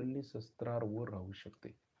कुंडलिनी सहस्त्रार राहू शकते,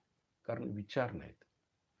 कारण विचार नाहीत.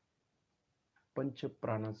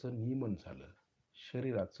 पंचप्राणाचं नियमन झालं,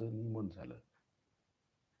 शरीराचं नियमन झालं.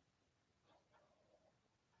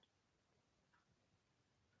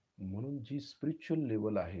 म्हणून जी स्पिरिच्युअल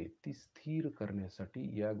लेवल आहे ती स्थिर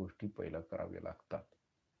करण्यासाठी या गोष्टी पहिला कराव्या लागतात.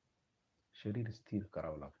 शरीर स्थिर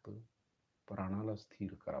करावं लागतं, प्राणाला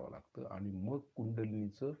स्थिर करावं लागतं, आणि मग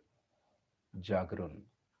कुंडलिनीचं जागरण.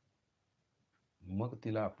 मग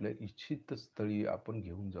तिला आपल्या इच्छित स्थळी आपण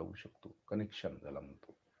घेऊन जाऊ शकतो. कनेक्शन ज्याला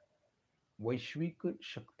म्हणतो. वैश्विक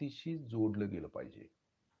शक्तीशी जोडलं गेलं पाहिजे.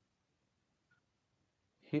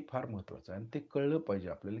 हे फार महत्वाचं आहे आणि ते कळलं पाहिजे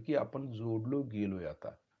आपल्याला की आपण जोडलो गेलोय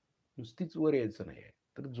आता. नुसतीच वर यायचं नाही आहे,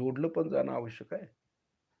 तर जोडलं पण जाणं आवश्यक आहे.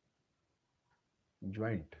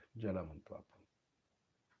 जॉईंट ज्याला म्हणतो आपण.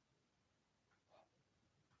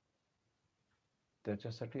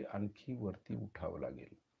 त्याच्यासाठी आणखी वरती उठावं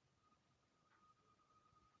लागेल.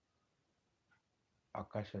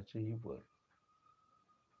 आकाशाचेही वर.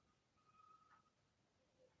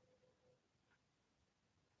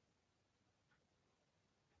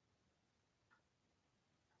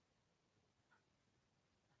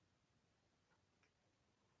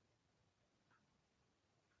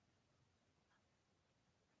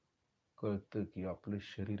 कळतं की आपलं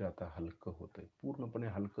शरीर आता हलकं होतंय, पूर्णपणे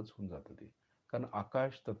हलकंच होऊन जातं ते. कारण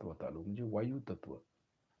आकाश तत्वात आलो म्हणजे वायू तत्व,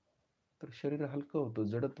 तर शरीर हलकं होतं,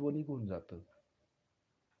 जडत्व निघून जातं.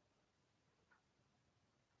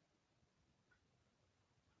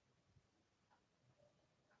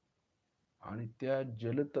 आणि त्या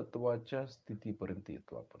जलतत्वाच्या स्थितीपर्यंत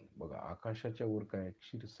येतो आपण. बघा आकाशाच्या वर काय,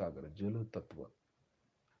 क्षीरसागर जलतत्व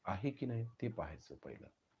आहे की नाही ते पाहायचं पहिलं.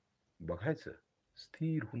 बघायचं,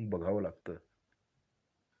 स्थिर होऊन बघावं लागतं,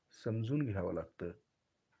 समजून घ्यावं लागतं,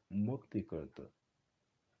 मग ते कळतं.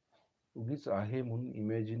 उगीच आहे म्हणून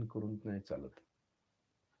इमॅजिन करून नाही चालत.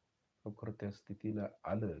 लवकर त्या स्थितीला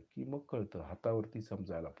आलं की मग कळतं. हातावरती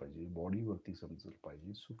समजायला पाहिजे, बॉडीवरती समजलं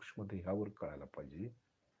पाहिजे, सूक्ष्म देहावर कळायला पाहिजे.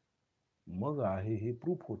 मग आहे हे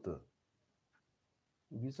प्रूफ होतं.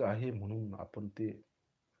 उगीच आहे म्हणून आपण ते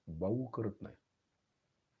बाऊ करत नाही.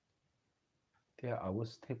 त्या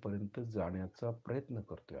अवस्थेपर्यंत जाण्याचा प्रयत्न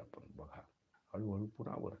करतोय आपण. बघा हळूहळू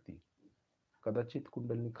पुन्हा वरती. कदाचित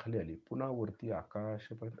कुंडलिनी खाली आली, पुन्हा वरती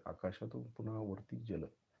आकाशापर्यंत, आकाशातून पुन्हा वरती जल.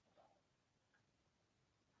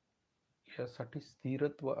 यासाठी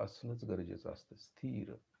स्थिरत्व असणंच गरजेचं असतं.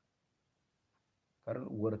 स्थिर. कारण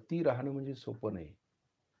वरती राहणं म्हणजे सोपं नाही.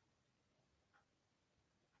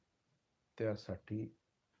 त्यासाठी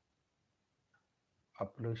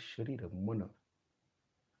आपलं शरीर, मन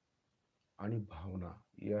आणि भावना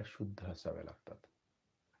या शुद्ध असाव्या लागतात.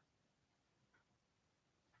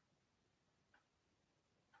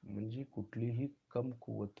 म्हणजे कुठलीही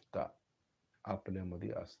कमकुवतता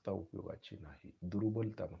आपल्यामध्ये असता उपयोगाची नाही.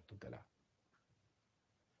 दुर्बलता म्हणतो त्याला.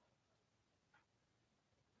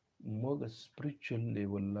 मग स्पिरिच्युअल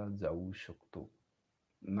लेवलला जाऊ शकतो.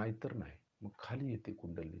 नाहीतर नाही. मग खाली येते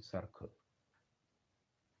कुंडली सारखं.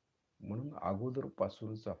 म्हणून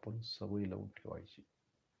अगोदरपासूनच आपण सवय लावून ठेवायची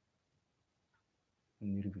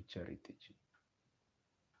निर्विचारितेची.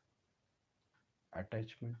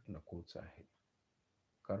 अटॅचमेंट नकोच आहे.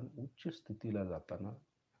 कारण उच्च स्थितीला जाताना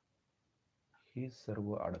हे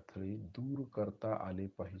सर्व अडथळे दूर करता आले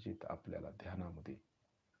पाहिजेत आपल्याला ध्यानामध्ये.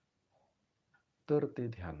 तर ते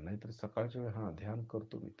ध्यान, नाहीतर सकाळच्या वेळी ध्यान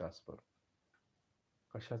करतो मी तासभर.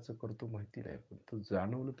 कशाचं करतो माहिती नाही, पण तो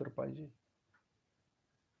जाणवलं तर पाहिजे.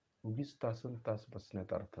 उगीच तासन तास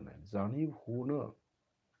बसण्यात अर्थ नाही. जाणीव होणं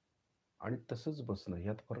आणि तसंच बसणं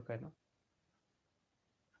यात फरक आहे ना.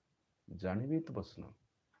 जाणीवेत बसणं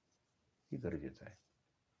ही गरजेचं आहे.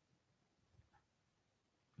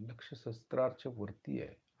 लक्ष शस्त्राच्या वरती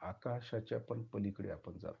आहे. आकाशाच्या पण पलीकडे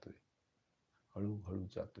आपण जातोय. हळूहळू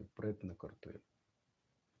जातोय, प्रयत्न करतोय.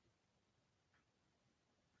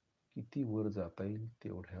 किती वर जाता येईल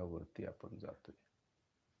तेवढ्या वरती आपण जातोय.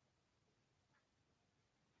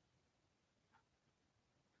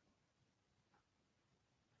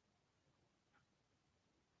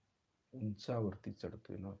 उंचावरती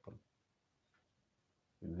चढतोय ना आपण.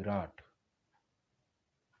 विराट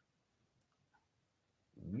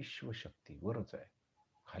विश्वशक्ती वरच आहे,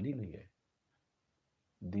 खाली नाही आहे.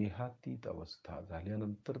 देहातीत अवस्था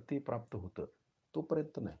झाल्यानंतर ते प्राप्त होतं,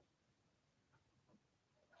 तोपर्यंत नाही.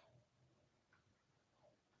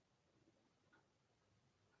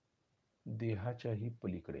 देहाच्याही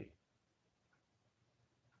पलीकडे.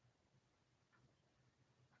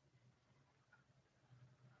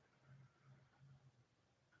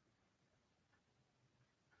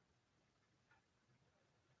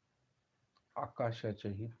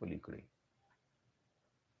 आकाशाच्याही पलीकडे.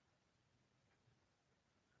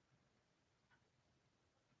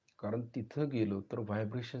 कारण तिथं गेलो तर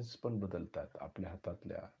व्हायब्रेशन्स पण बदलतात आपल्या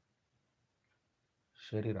हातातल्या,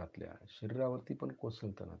 शरीरातल्या. शरीरावरती पण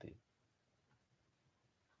कोसळतं ना ते.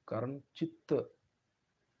 कारण चित्त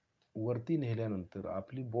वरती नेल्यानंतर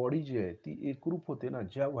आपली बॉडी जी आहे ती एकरूप होते ना.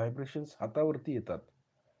 ज्या व्हायब्रेशन्स हातावरती येतात,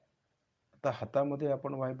 आता हातामध्ये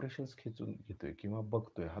आपण व्हायब्रेशन्स खेचून घेतोय किंवा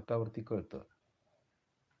बघतोय, हातावरती कळतं.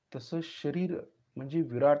 तसं शरीर म्हणजे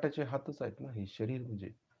विराटाचे हातच आहेत ना. हे शरीर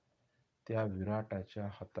म्हणजे त्या विराटाच्या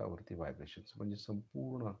हातावरती व्हायब्रेशन्स, म्हणजे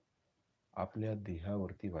संपूर्ण आपल्या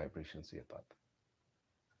देहावरती व्हायब्रेशन्स येतात.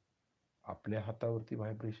 आपल्या हातावरती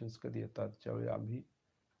व्हायब्रेशन्स कधी येतात? ज्यावेळी आम्ही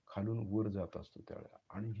खालून वर जात असतो त्यावेळेला.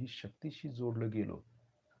 आणि ही शक्तीशी जोडलं गेलो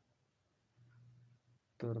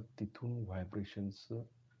तर तिथून व्हायब्रेशन्स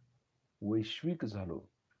वैश्विक झालो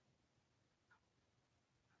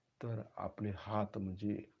तर आपले हात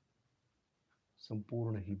म्हणजे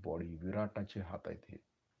संपूर्ण ही बॉडी, विराटाचे हात आहेत हे,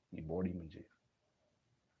 ही बॉडी म्हणजे.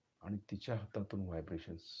 आणि तिच्या हातातून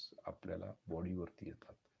व्हायब्रेशन्स आपल्याला बॉडीवरती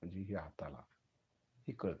येतात, म्हणजे हे हाताला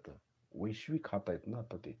हे कळतं. वैश्विक हात आहेत ना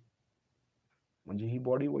आता ते, म्हणजे ही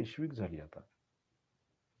बॉडी वैश्विक झाली आता.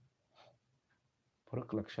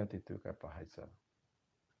 फरक लक्षात येतोय काय पाहायचा.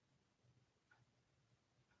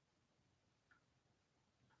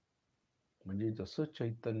 म्हणजे जसं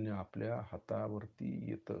चैतन्य आपल्या हातावरती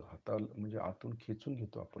येतं, हाताला म्हणजे आतून खेचून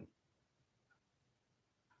घेतो आपण,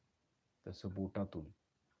 तसं बोटातून,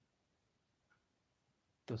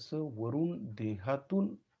 तसं वरून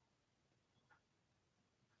देहातून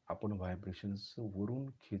आपण व्हायब्रेशन्स वरून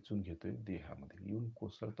खेचून घेतोय, देहामध्ये येऊन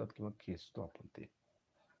कोसळतात किंवा खेचतो आपण ते.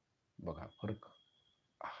 बघा फरक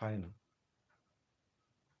आहे ना.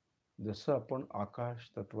 जसं आपण आकाश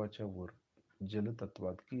तत्वाच्या वर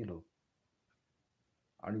जलतत्वात गेलो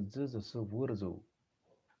आणि जसं वर जाऊ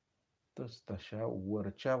तस तशा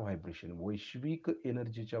वरच्या व्हायब्रेशन, वैश्विक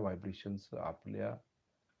एनर्जीच्या व्हायब्रेशन्स आपल्या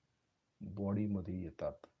बॉडीमध्ये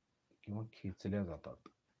येतात किंवा खेचल्या जातात.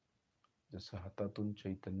 जसं हातातून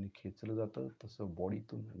चैतन्य खेचलं जातं तसं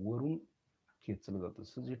बॉडीतून वरून खेचलं जातं.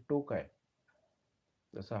 जसं जे टोक आहे,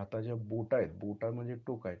 जसं हाताच्या बोटा आहेत, बोटा म्हणजे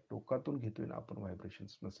टोक आहे, टोकातून घेतोय ना आपण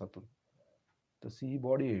व्हायब्रेशन्स नसातून, तशी ही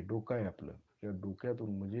बॉडी आहे, डोकं आहे आपलं. या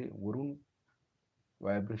डोक्यातून म्हणजे वरून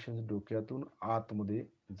व्हायब्रेशन्स डोक्यातून आतमध्ये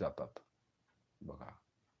जातात. बघा,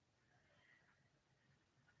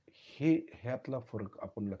 हे ह्यातला फरक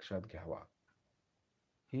आपण लक्षात घ्यावा,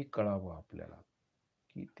 हे कळावं आपल्याला.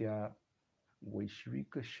 की त्या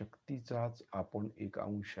वैश्विक शक्तीचाच आपण एक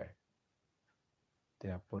अंश आहे,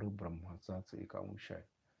 त्या परब्रह्माचाच एक अंश आहे.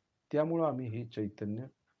 त्यामुळं आम्ही हे चैतन्य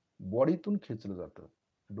बॉडीतून खेचलं जातं,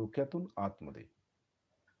 डोक्यातून आतमध्ये.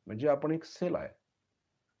 म्हणजे आपण एक सेल आहे.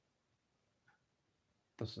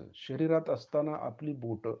 तसं शरीरात असताना आपली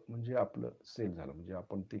बोटं म्हणजे आपलं सेल झालं, म्हणजे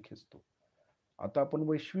आपण ते खेचतो. आता आपण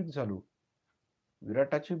वैश्विक झालो,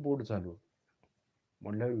 विराटाचे बोट झालो,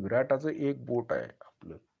 म्हणलं विराटाचं एक बोट आहे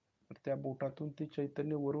आपलं, तर त्या बोटातून ते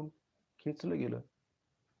चैतन्य वरून खेचलं गेलं.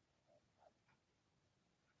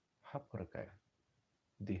 हा फरक आहे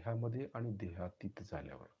देहामध्ये आणि देहातीत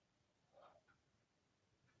झाल्यावर.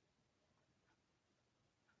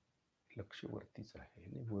 लक्ष वरतीच आहे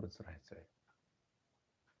आणि वरच राहायचं आहे.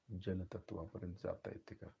 जलतत्वापर्यंत जाता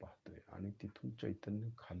येते का पाहतोय आणि तिथून चैतन्य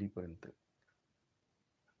खालीपर्यंत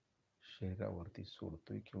शरीरावरती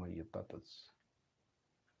सोडतोय किंवा येतातच.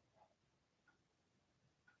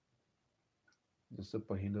 जसं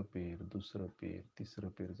पहिलं पेर, दुसरं पेर, तिसरं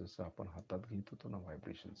पेर जसं आपण हातात घेत होतो ना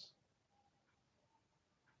व्हायब्रेशन्स,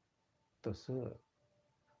 तसं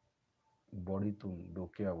बॉडीतून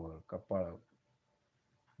डोक्यावर, कपाळ,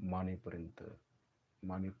 मानेपर्यंत,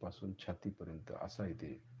 मानेपासून छातीपर्यंत असा आहे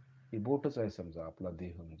ते. ही बोटच आहे समजा आपला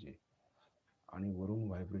देह म्हणजे, आणि वरून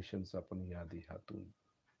व्हायब्रेशन्स आपण या देहातून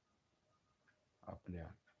आपल्या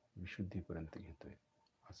विशुद्धीपर्यंत घेतोय.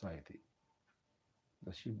 असं आहे ते.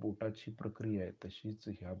 जशी बोटाची प्रक्रिया आहे तशीच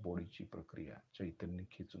ह्या बॉडीची प्रक्रिया चैतन्य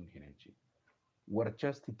खेचून घेण्याची.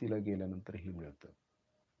 वरच्या स्थितीला गेल्यानंतर हे मिळतं.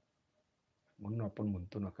 म्हणून आपण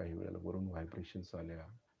म्हणतो ना काही वेळेला वरून व्हायब्रेशन्स आल्या,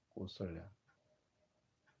 कोसळल्या.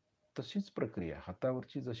 तशीच प्रक्रिया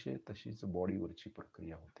हातावरची जशी आहे तशीच बॉडीवरची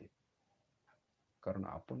प्रक्रिया होते. कारण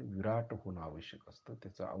आपण विराट होणं आवश्यक असतं,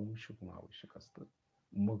 त्याचा अंश होणं आवश्यक असतं,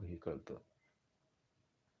 मग हे कळतं.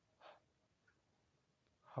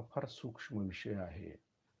 हा फार सूक्ष्म विषय आहे,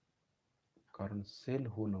 कारण सेल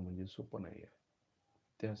होणं म्हणजे सोपं नाही आहे.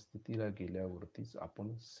 त्या स्थितीला गेल्यावरतीच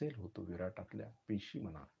आपण सेल होतो, विराटातल्या पेशी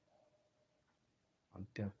म्हणा. आणि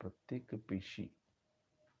त्या प्रत्येक पेशी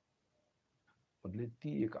मधली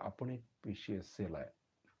ती एक आपण एक पेशी सेल आहे,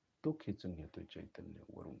 तो खेचून घेतोय चैतन्य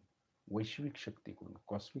वरून, वैश्विक शक्तीकडून,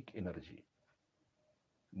 कॉस्मिक एनर्जी.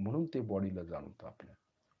 म्हणून ते बॉडीला जाणवतं आपल्या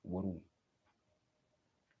वरून.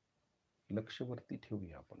 लक्षवरती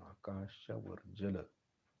ठेवूया आपण, आकाशाच्या वर जल.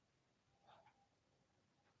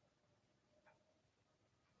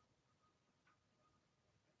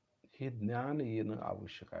 हे ज्ञान येणं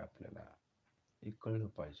आवश्यक आहे आपल्याला. हे कळलं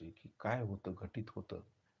पाहिजे की काय होतं, घटित होतं,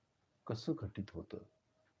 कसं घटित होतं,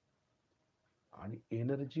 आणि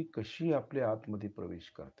एनर्जी कशी आपल्या आतमध्ये प्रवेश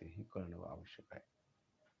करते हे कळणं आवश्यक आहे.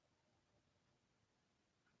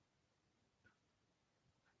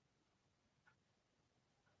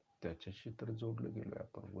 त्याच्याशी तर जोडलं गेलोय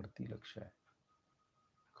आपण. वरती लक्ष आहे,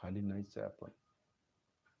 खाली नाहीच आहे आपण.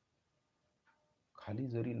 खाली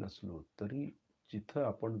जरी नसलो तरी जिथं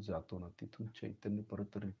आपण जातो ना तिथून चैतन्य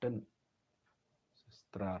परत रिटर्न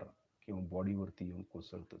स्त्रार किंवा बॉडीवरती येऊन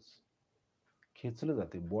कोसळतच, खेचलं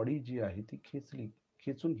जाते. बॉडी जी आहे ती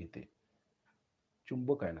खेचून घेते.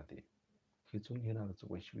 चुंबक आहे ना ते, खेचून घेणारच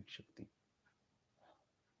वैश्विक शक्ती.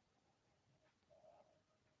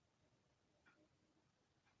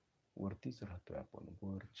 वरतीच राहतोय आपण,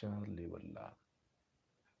 वरच्या लेवलला.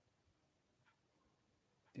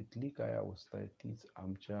 तिथली काय अवस्था आहे तीच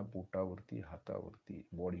आमच्या बोटावरती, हातावरती,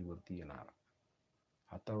 बॉडीवरती येणार.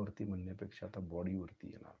 हातावरती म्हणण्यापेक्षा आता बॉडीवरती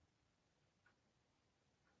येणार.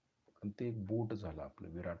 आणि ते एक बोट झालं आपलं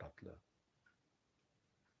विराटातलं.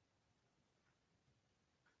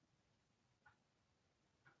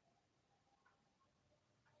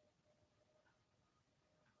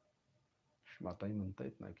 माताई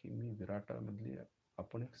म्हणतायत ना की मी विराटामधली,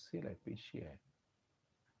 आपण एक सेल आहे, पेशी आहे.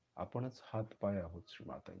 आपणच हात पाय आहोत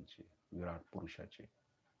श्रीमातांचे, विराट पुरुषाचे.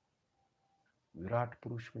 विराट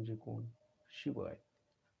पुरुष म्हणजे कोण? शिव आहे,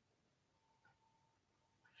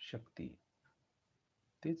 शक्ती.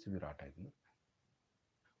 तेच विराट आहेत ना.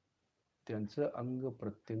 त्यांचं अंग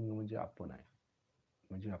प्रत्यंग म्हणजे आपण आहे.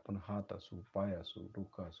 म्हणजे आपण हात असू, पाय असू,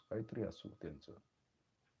 डोकं असू, काहीतरी असू त्यांचं.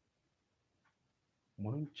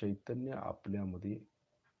 म्हणून चैतन्य आपल्यामध्ये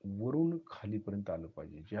वरून खालीपर्यंत आलं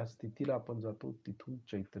पाहिजे. ज्या स्थितीला आपण जातो तिथून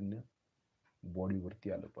चैतन्य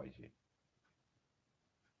बॉडीवरती आलं पाहिजे.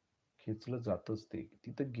 खेचलं जातच ते,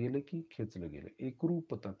 तिथं गेलं की खेचलं गेलं.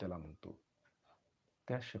 एकरूपता त्याला म्हणतो.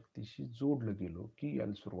 त्या शक्तीशी जोडलं गेलो की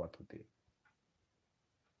याला सुरुवात होते.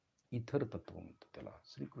 इथर तत्व म्हणतो त्याला,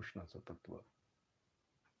 श्रीकृष्णाचं तत्व.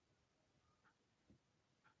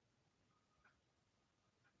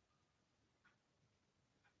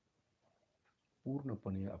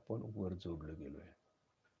 पूर्णपणे आपण वर जोडलं गेलोय.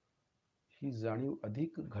 ही जाणीव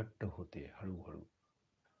अधिक घट्ट होते हळूहळू.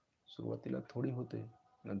 सुरुवातीला थोडी होते,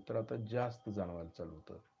 नंतर आता जास्त जाणवायला चालू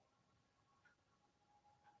होतं.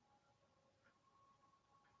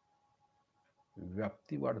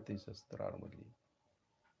 व्याप्ती वाढते शस्त्रांमधली.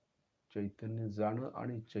 चैतन्य जाणं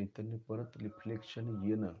आणि चैतन्य परत रिफ्लेक्शन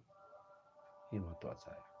येणं हे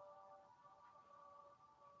महत्वाचं आहे.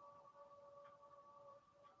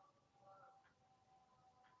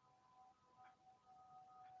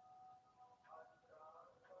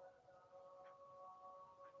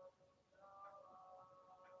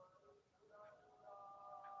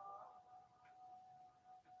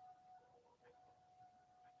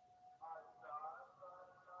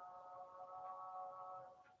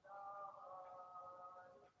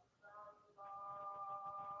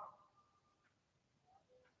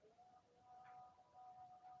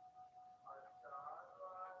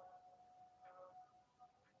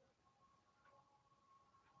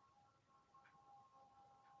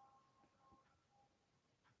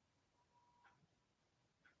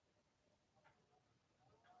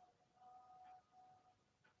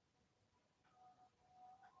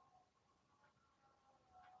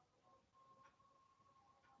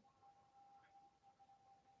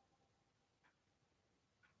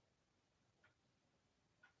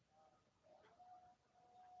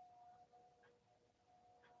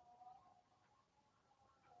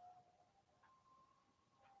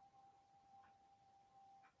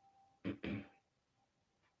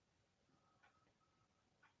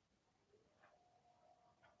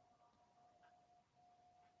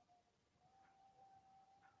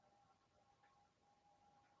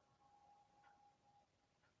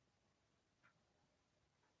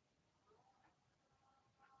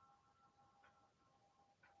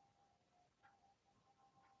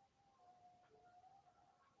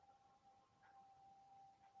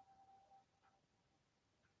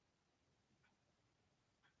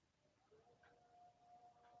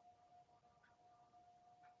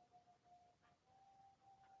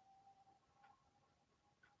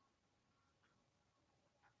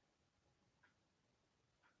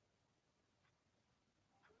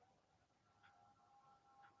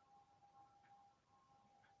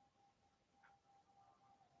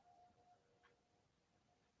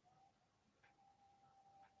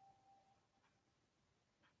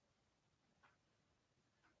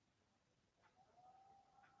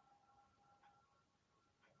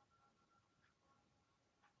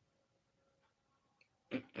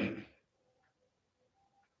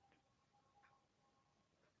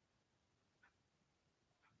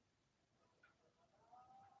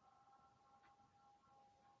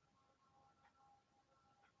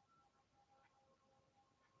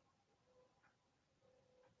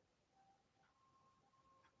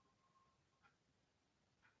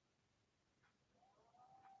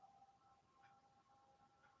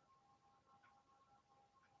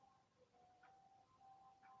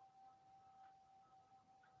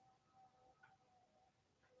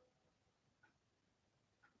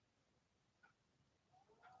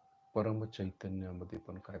 परम चैतन्यामध्ये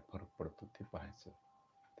पण काय फरक पडतो ते पाहायचं,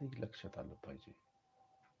 ते लक्षात आलं पाहिजे.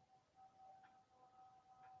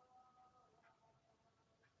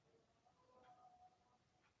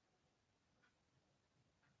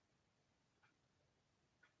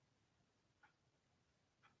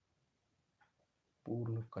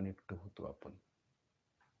 पूर्ण कनेक्ट होतो आपण.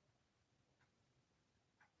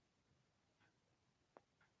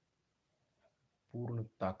 पूर्ण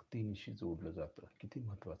ताकदीनिशी जोडलं जातं, किती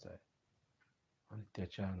महत्वाचं आहे. आणि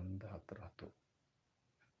त्याच्या आनंदात राहतो.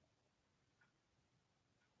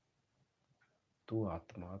 तो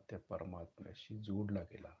आत्मा त्या परमात्म्याशी जोडला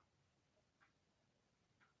गेला.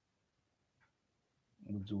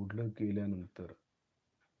 जोडलं गेल्यानंतर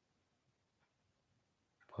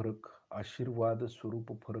फरक, आशीर्वाद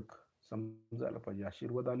स्वरूप फरक समजायला पाहिजे.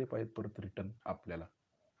 आशीर्वाद आले पाहिजेत परत रिटर्न आपल्याला.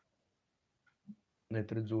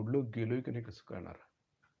 नाहीतर जोडलं गेलोय की नाही कसं कळणार.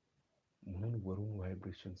 म्हणून वरून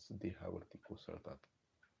व्हायब्रेशन्स देहावरती कोसळतात.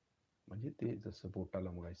 म्हणजे ते जसं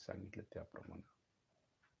बोटाला मग सांगितलं त्याप्रमाणे,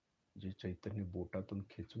 जे चैतन्य बोटातून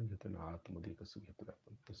खेचून घेतं ना आतमध्ये, कसं घेतो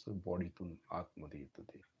आपण, तसं बॉडीतून आतमध्ये येतं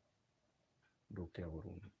ते.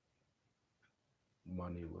 डोक्यावरून,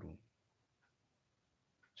 मानेवरून,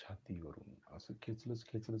 छातीवरून असं खेचलंच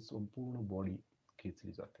खेचलंच संपूर्ण बॉडी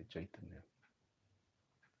खेचली जाते चैतन्य.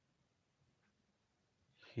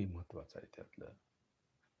 हे महत्वाचं आहे त्यातलं.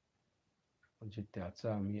 म्हणजे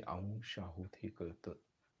त्याचा आम्ही अंश आहोत हे कळतं.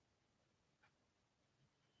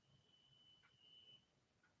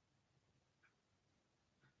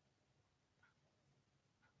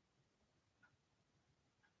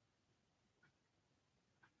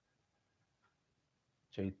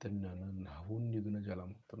 चैतन्यानं न्हावून निघणं ज्याला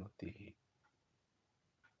म्हणतो ना, ते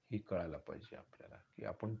हे कळायला पाहिजे आपल्याला, की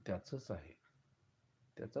आपण त्याचंच आहे,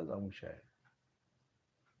 त्याचाच अंश आहे.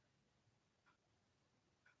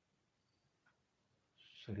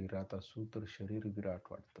 शरीरात असू तर शरीर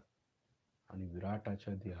विराट वाटतं आणि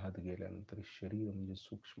विराटाच्या देहात गेल्यानंतर शरीर म्हणजे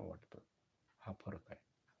सूक्ष्म वाटतं. हा फरक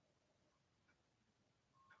आहे.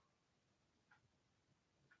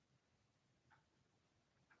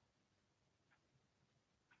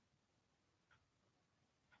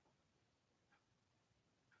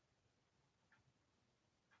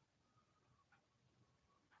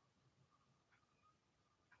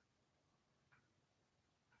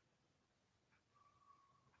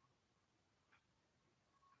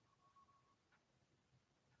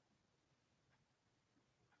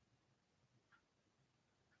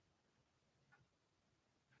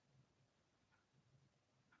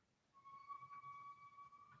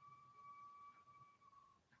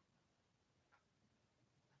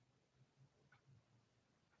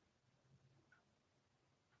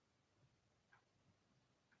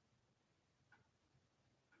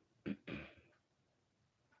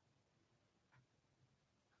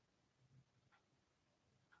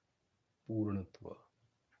 पूर्णत्व,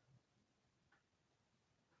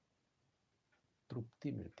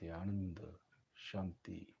 तृप्ती मिळते, आनंद,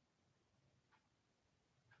 शांती,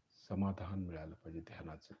 समाधान मिळालं पाहिजे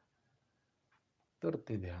ध्यानाचं. तर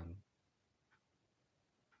ते ध्यान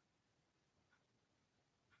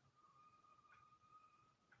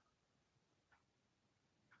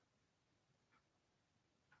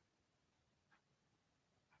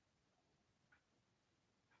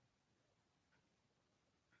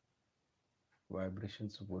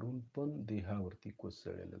व्हायब्रेशन्स वरून पण देहावरती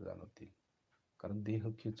कोसळलेलं जाणवतील. कारण देह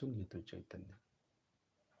खेचून घेतो चैतन्य.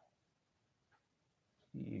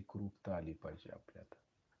 ही एकरूपता आली पाहिजे आपल्यात.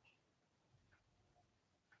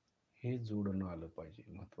 हे जोडणं आलं पाहिजे,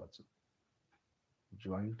 महत्वाचं.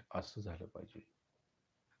 जॉईंट असं झालं पाहिजे.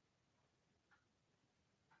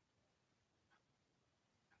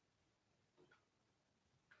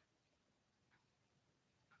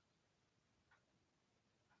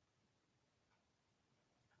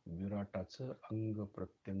 विराटाचं अंग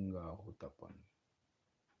प्रत्यंग आहोत आपण,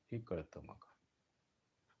 हे कळतं मग.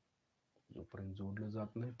 जोपर्यंत जोडलं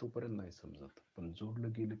जात नाही तोपर्यंत नाही समजत, पण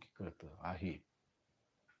जोडलं गेलं की कळतं, आहे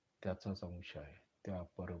त्याचाच अंश आहे, त्या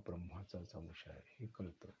परब्रह्माचाच अंश आहे, हे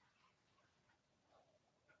कळतं.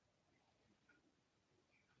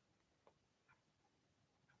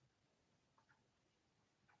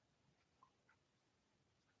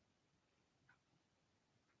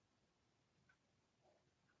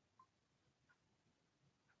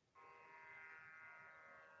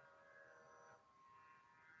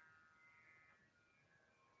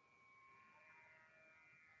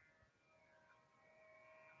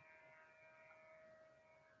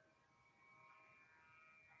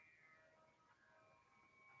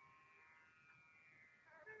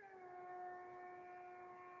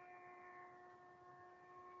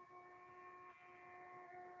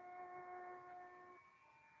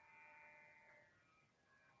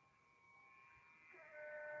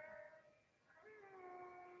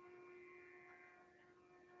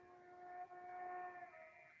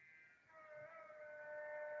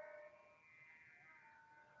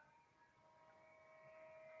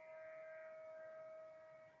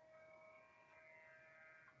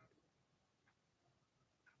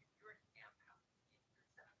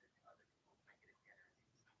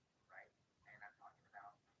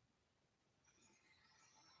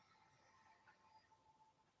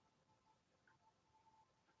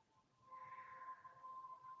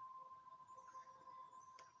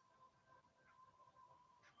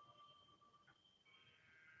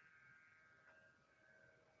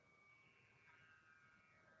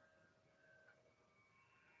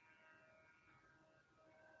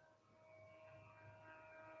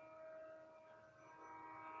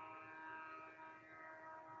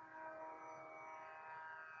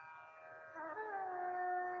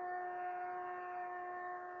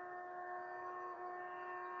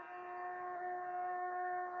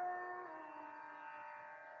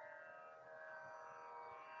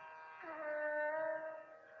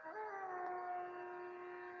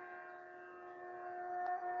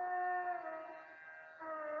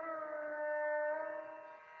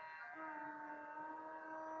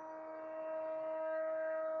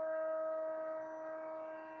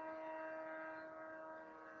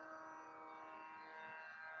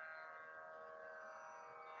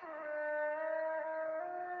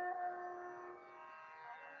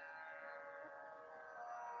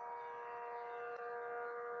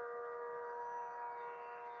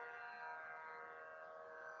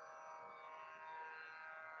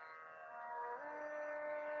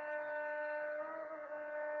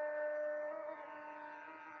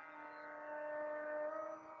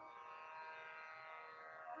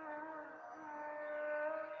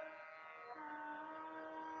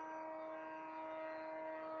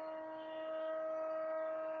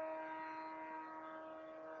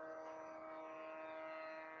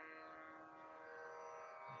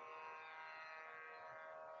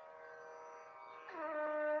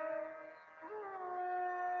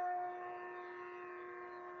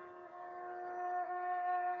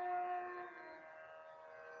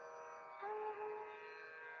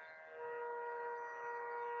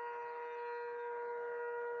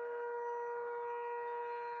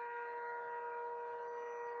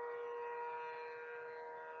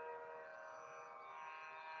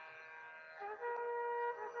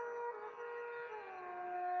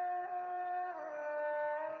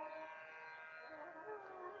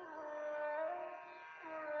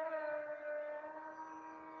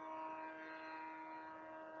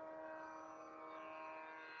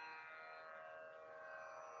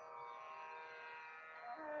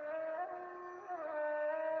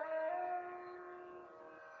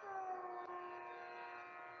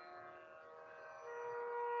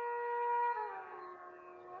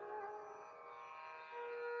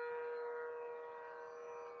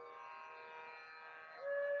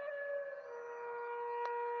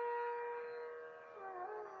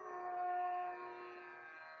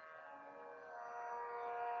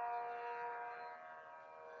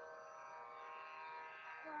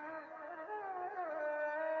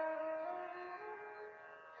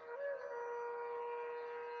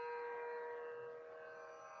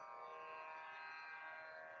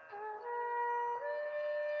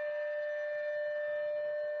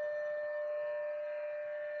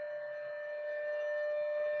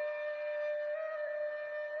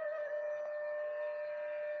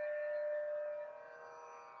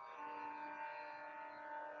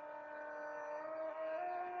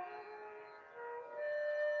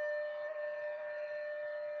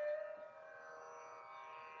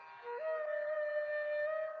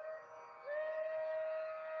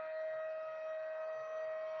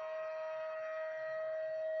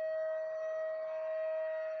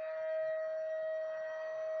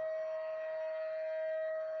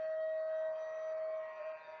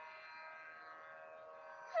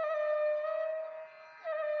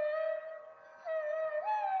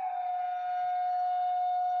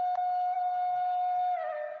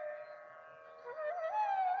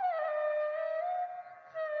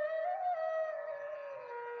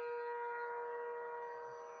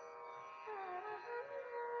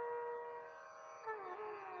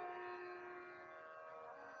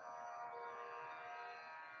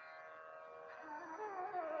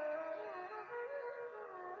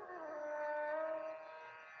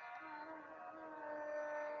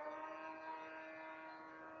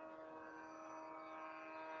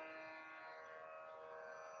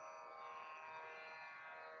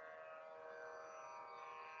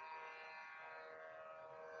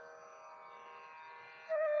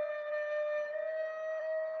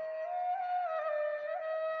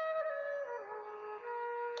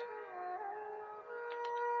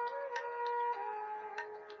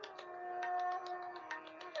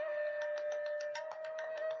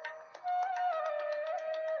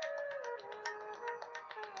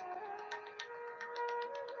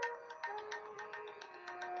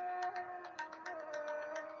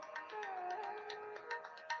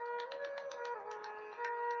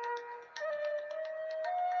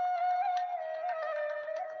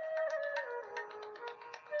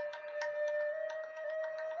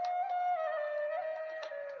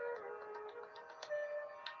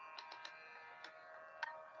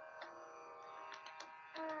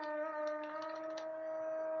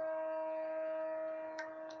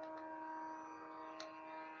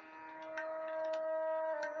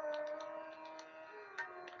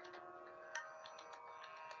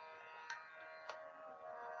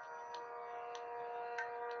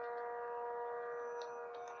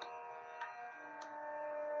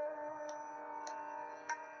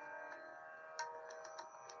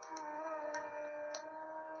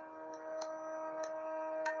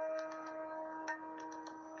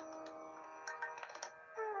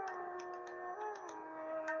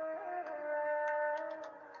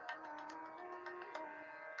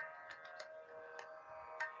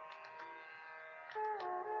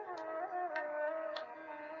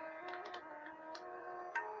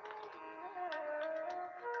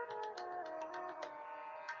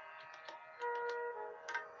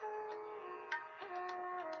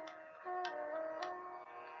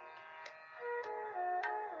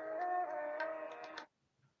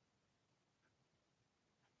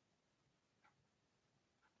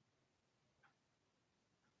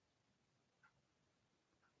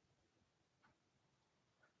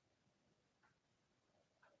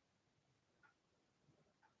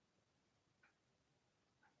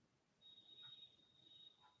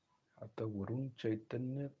 आता वरून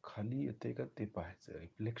चैतन्य खाली येते का ते पाहायचं.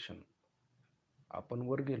 रिफ्लेक्शन. आपण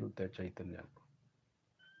वर गेलो त्या चैतन्यात,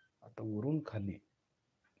 आता वरून खाली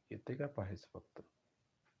येते का पाहायचं फक्त.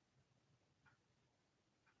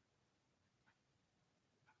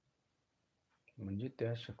 म्हणजे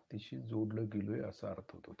त्या शक्तीशी जोडलं गेलोय असा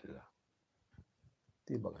अर्थ होतो त्याचा.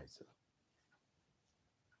 ते बघायचं.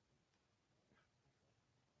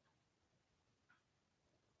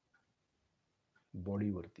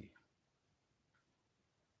 बॉडीवरती.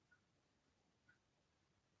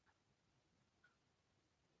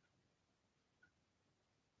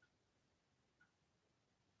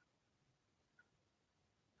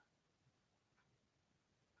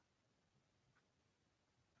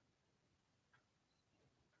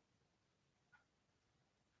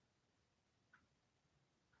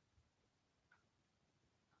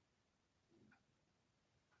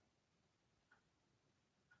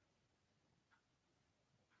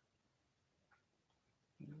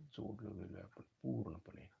 जोडलं गेलोय आपण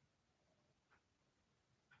पूर्णपणे.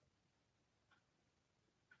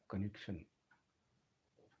 कनेक्शन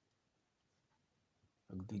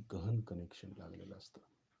अगदी गहन कनेक्शन लागलेलं असतं.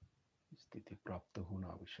 स्थिती प्राप्त होणं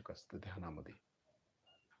आवश्यक असतं ध्यानामध्ये.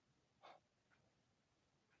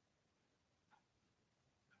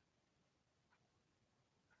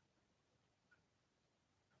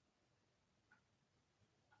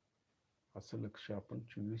 असं लक्ष आपण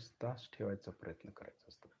 24 तास ठेवायचा प्रयत्न करायचा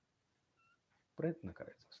असतो.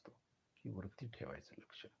 की वरती ठेवायचं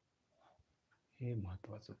लक्ष. हे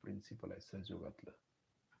महत्वाचं प्रिन्सिपल आहे सहयोगातलं.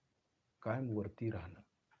 कायम वरती राहणं,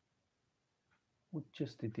 उच्च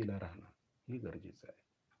स्थितीला राहणं हे गरजेचं आहे.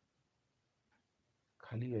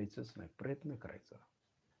 खाली यायचंच नाही, प्रयत्न करायचा.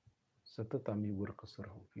 सतत आम्ही वर कसं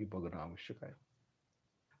राहू हे बघणं आवश्यक आहे.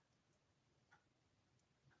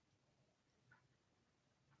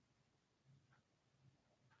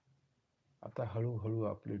 आता हळूहळू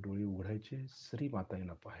आपले डोळे उघडायचे. श्री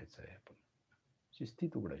माताईंना पाहायचं आहे आपण.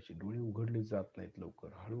 शिस्तीत उघडायचे. डोळे उघडले जात नाहीत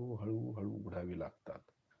लवकर, हळूहळू हळू उघडावे लागतात.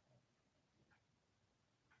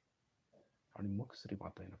 आणि मग श्री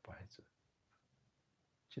माताईंना पाहायचं.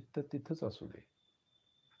 चित्त तिथंच असू दे.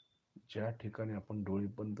 ज्या ठिकाणी आपण डोळे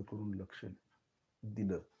बंद करून लक्ष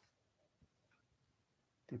दिलं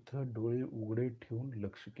तिथं डोळे उघडे ठेवून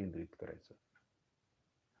लक्ष केंद्रित करायचं.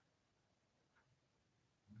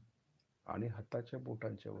 आणि हाताच्या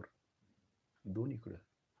बोटांच्या वर दोन्हीकडं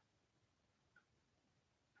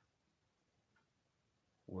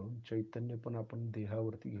वरून चैतन्य पण आपण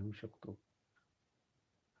देहावरती घेऊ शकतो.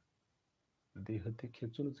 देह ते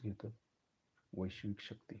खेचूनच घेतं. वैश्विक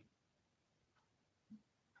शक्ती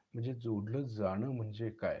म्हणजे जोडलं जाणं म्हणजे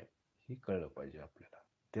काय हे कळलं पाहिजे आपल्याला.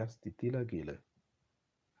 त्या स्थितीला गेलं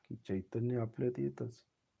की चैतन्य आपल्यात येतच.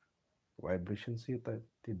 व्हायब्रेशन्स येत आहेत,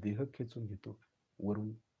 ते देह खेचून घेतो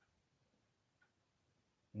वरून.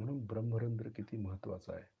 म्हणून ब्रह्मरंध्र किती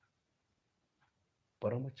महत्वाचा आहे,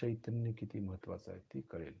 परमचैतन्य किती महत्वाचं आहे ते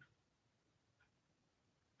कळेल.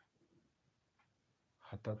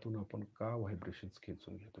 हातातून आपण का व्हायब्रेशन्स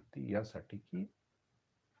खेचून घेतो, ती यासाठी की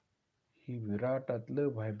ही विराटातलं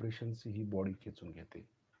व्हायब्रेशन्स ही बॉडी खेचून घेते.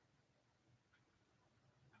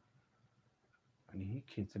 आणि ही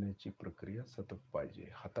खेचण्याची प्रक्रिया सतत पाहिजे.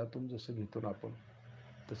 हातातून जसं घेतो ना आपण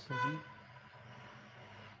तसं ही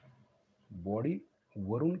बॉडी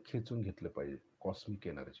वरून खेचून घेतलं पाहिजे. कॉस्मिक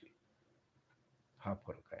एनर्जी, हा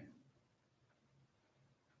फरक आहे.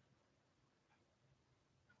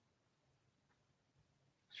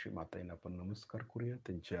 श्री माताईंना आपण नमस्कार करूया,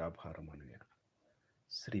 त्यांचे आभार मानूया.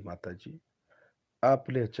 श्री माताजी,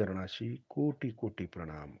 आपल्या चरणाशी कोटी कोटी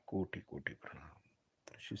प्रणाम, कोटी कोटी प्रणाम.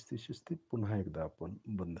 तर शिस्तीत पुन्हा एकदा आपण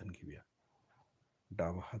बंधन घेऊया.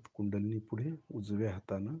 डावा हात कुंडलिनी पुढे, उजव्या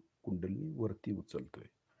हातानं कुंडलिनी वरती उचलतोय.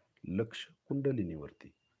 लक्ष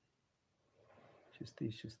कुंडलिनीवरती.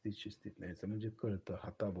 शिस्तीत न्यायचं म्हणजे कळतं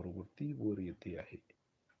हाताबरोबर ती वर येते आहे.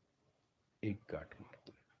 एक गाठ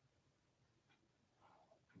मारतोय.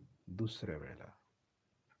 दुसऱ्या वेळेला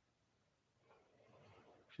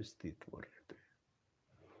शिस्तीत वर येतोय.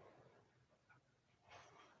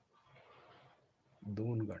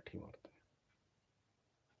 2 गाठी मारतोय.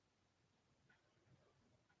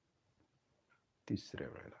 तिसऱ्या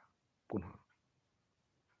वेळेला पुन्हा.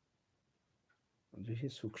 म्हणजे हे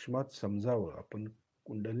सूक्ष्मात समजावं. आपण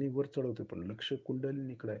कुंडलिनी वर चढवतोय पण लक्ष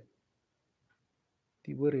कुंडलिनीकडे आहे.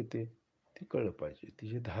 ती वर येते, ती कळलं पाहिजे.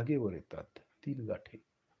 तिचे धागे वर येतात, 3 गाठी.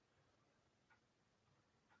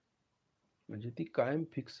 म्हणजे ती कायम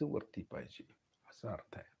फिक्स वरती पाहिजे असा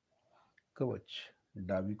अर्थ आहे. कवच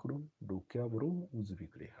डावीकडून डोक्यावरून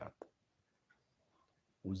उजवीकडे हात,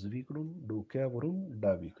 उजवीकडून डोक्यावरून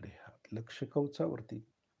डावीकडे हात. लक्ष कवचावरती.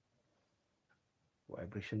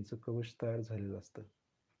 व्हायब्रेशनचं कवच तयार झालेलं असतं.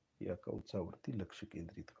 या कवचावरती लक्ष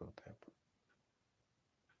केंद्रित करतोय आपण.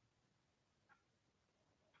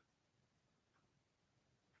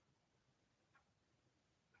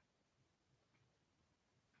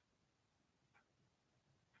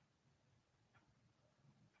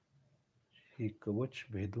 हे कवच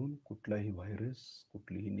भेदून कुठलाही व्हायरस,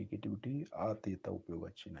 कुठलीही निगेटिव्हिटी आत येता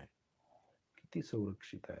उपयोगाची नाही. किती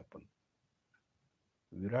संरक्षित आहे आपण.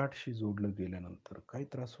 विराटशी जोडलं गेल्यानंतर काय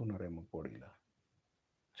त्रास होणार आहे मग बॉडीला?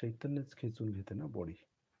 चैतन्यच खेचून घेते ना बॉडी.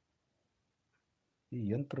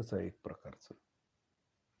 हे यंत्रच आहे एक प्रकारचं.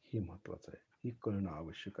 हे महत्वाचं आहे. हे कळणं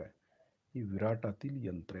आवश्यक आहे. ही विराटातील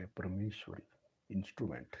यंत्र आहे, परमेश्वरी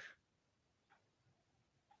इन्स्ट्रुमेंट.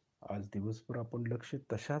 आज दिवसभर आपण लक्ष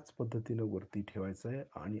तशाच पद्धतीनं वरती ठेवायचं आहे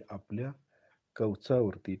आणि आपल्या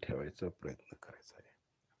कवचावरती ठेवायचा प्रयत्न करायचा आहे.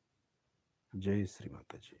 जय श्री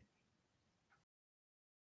माताजी.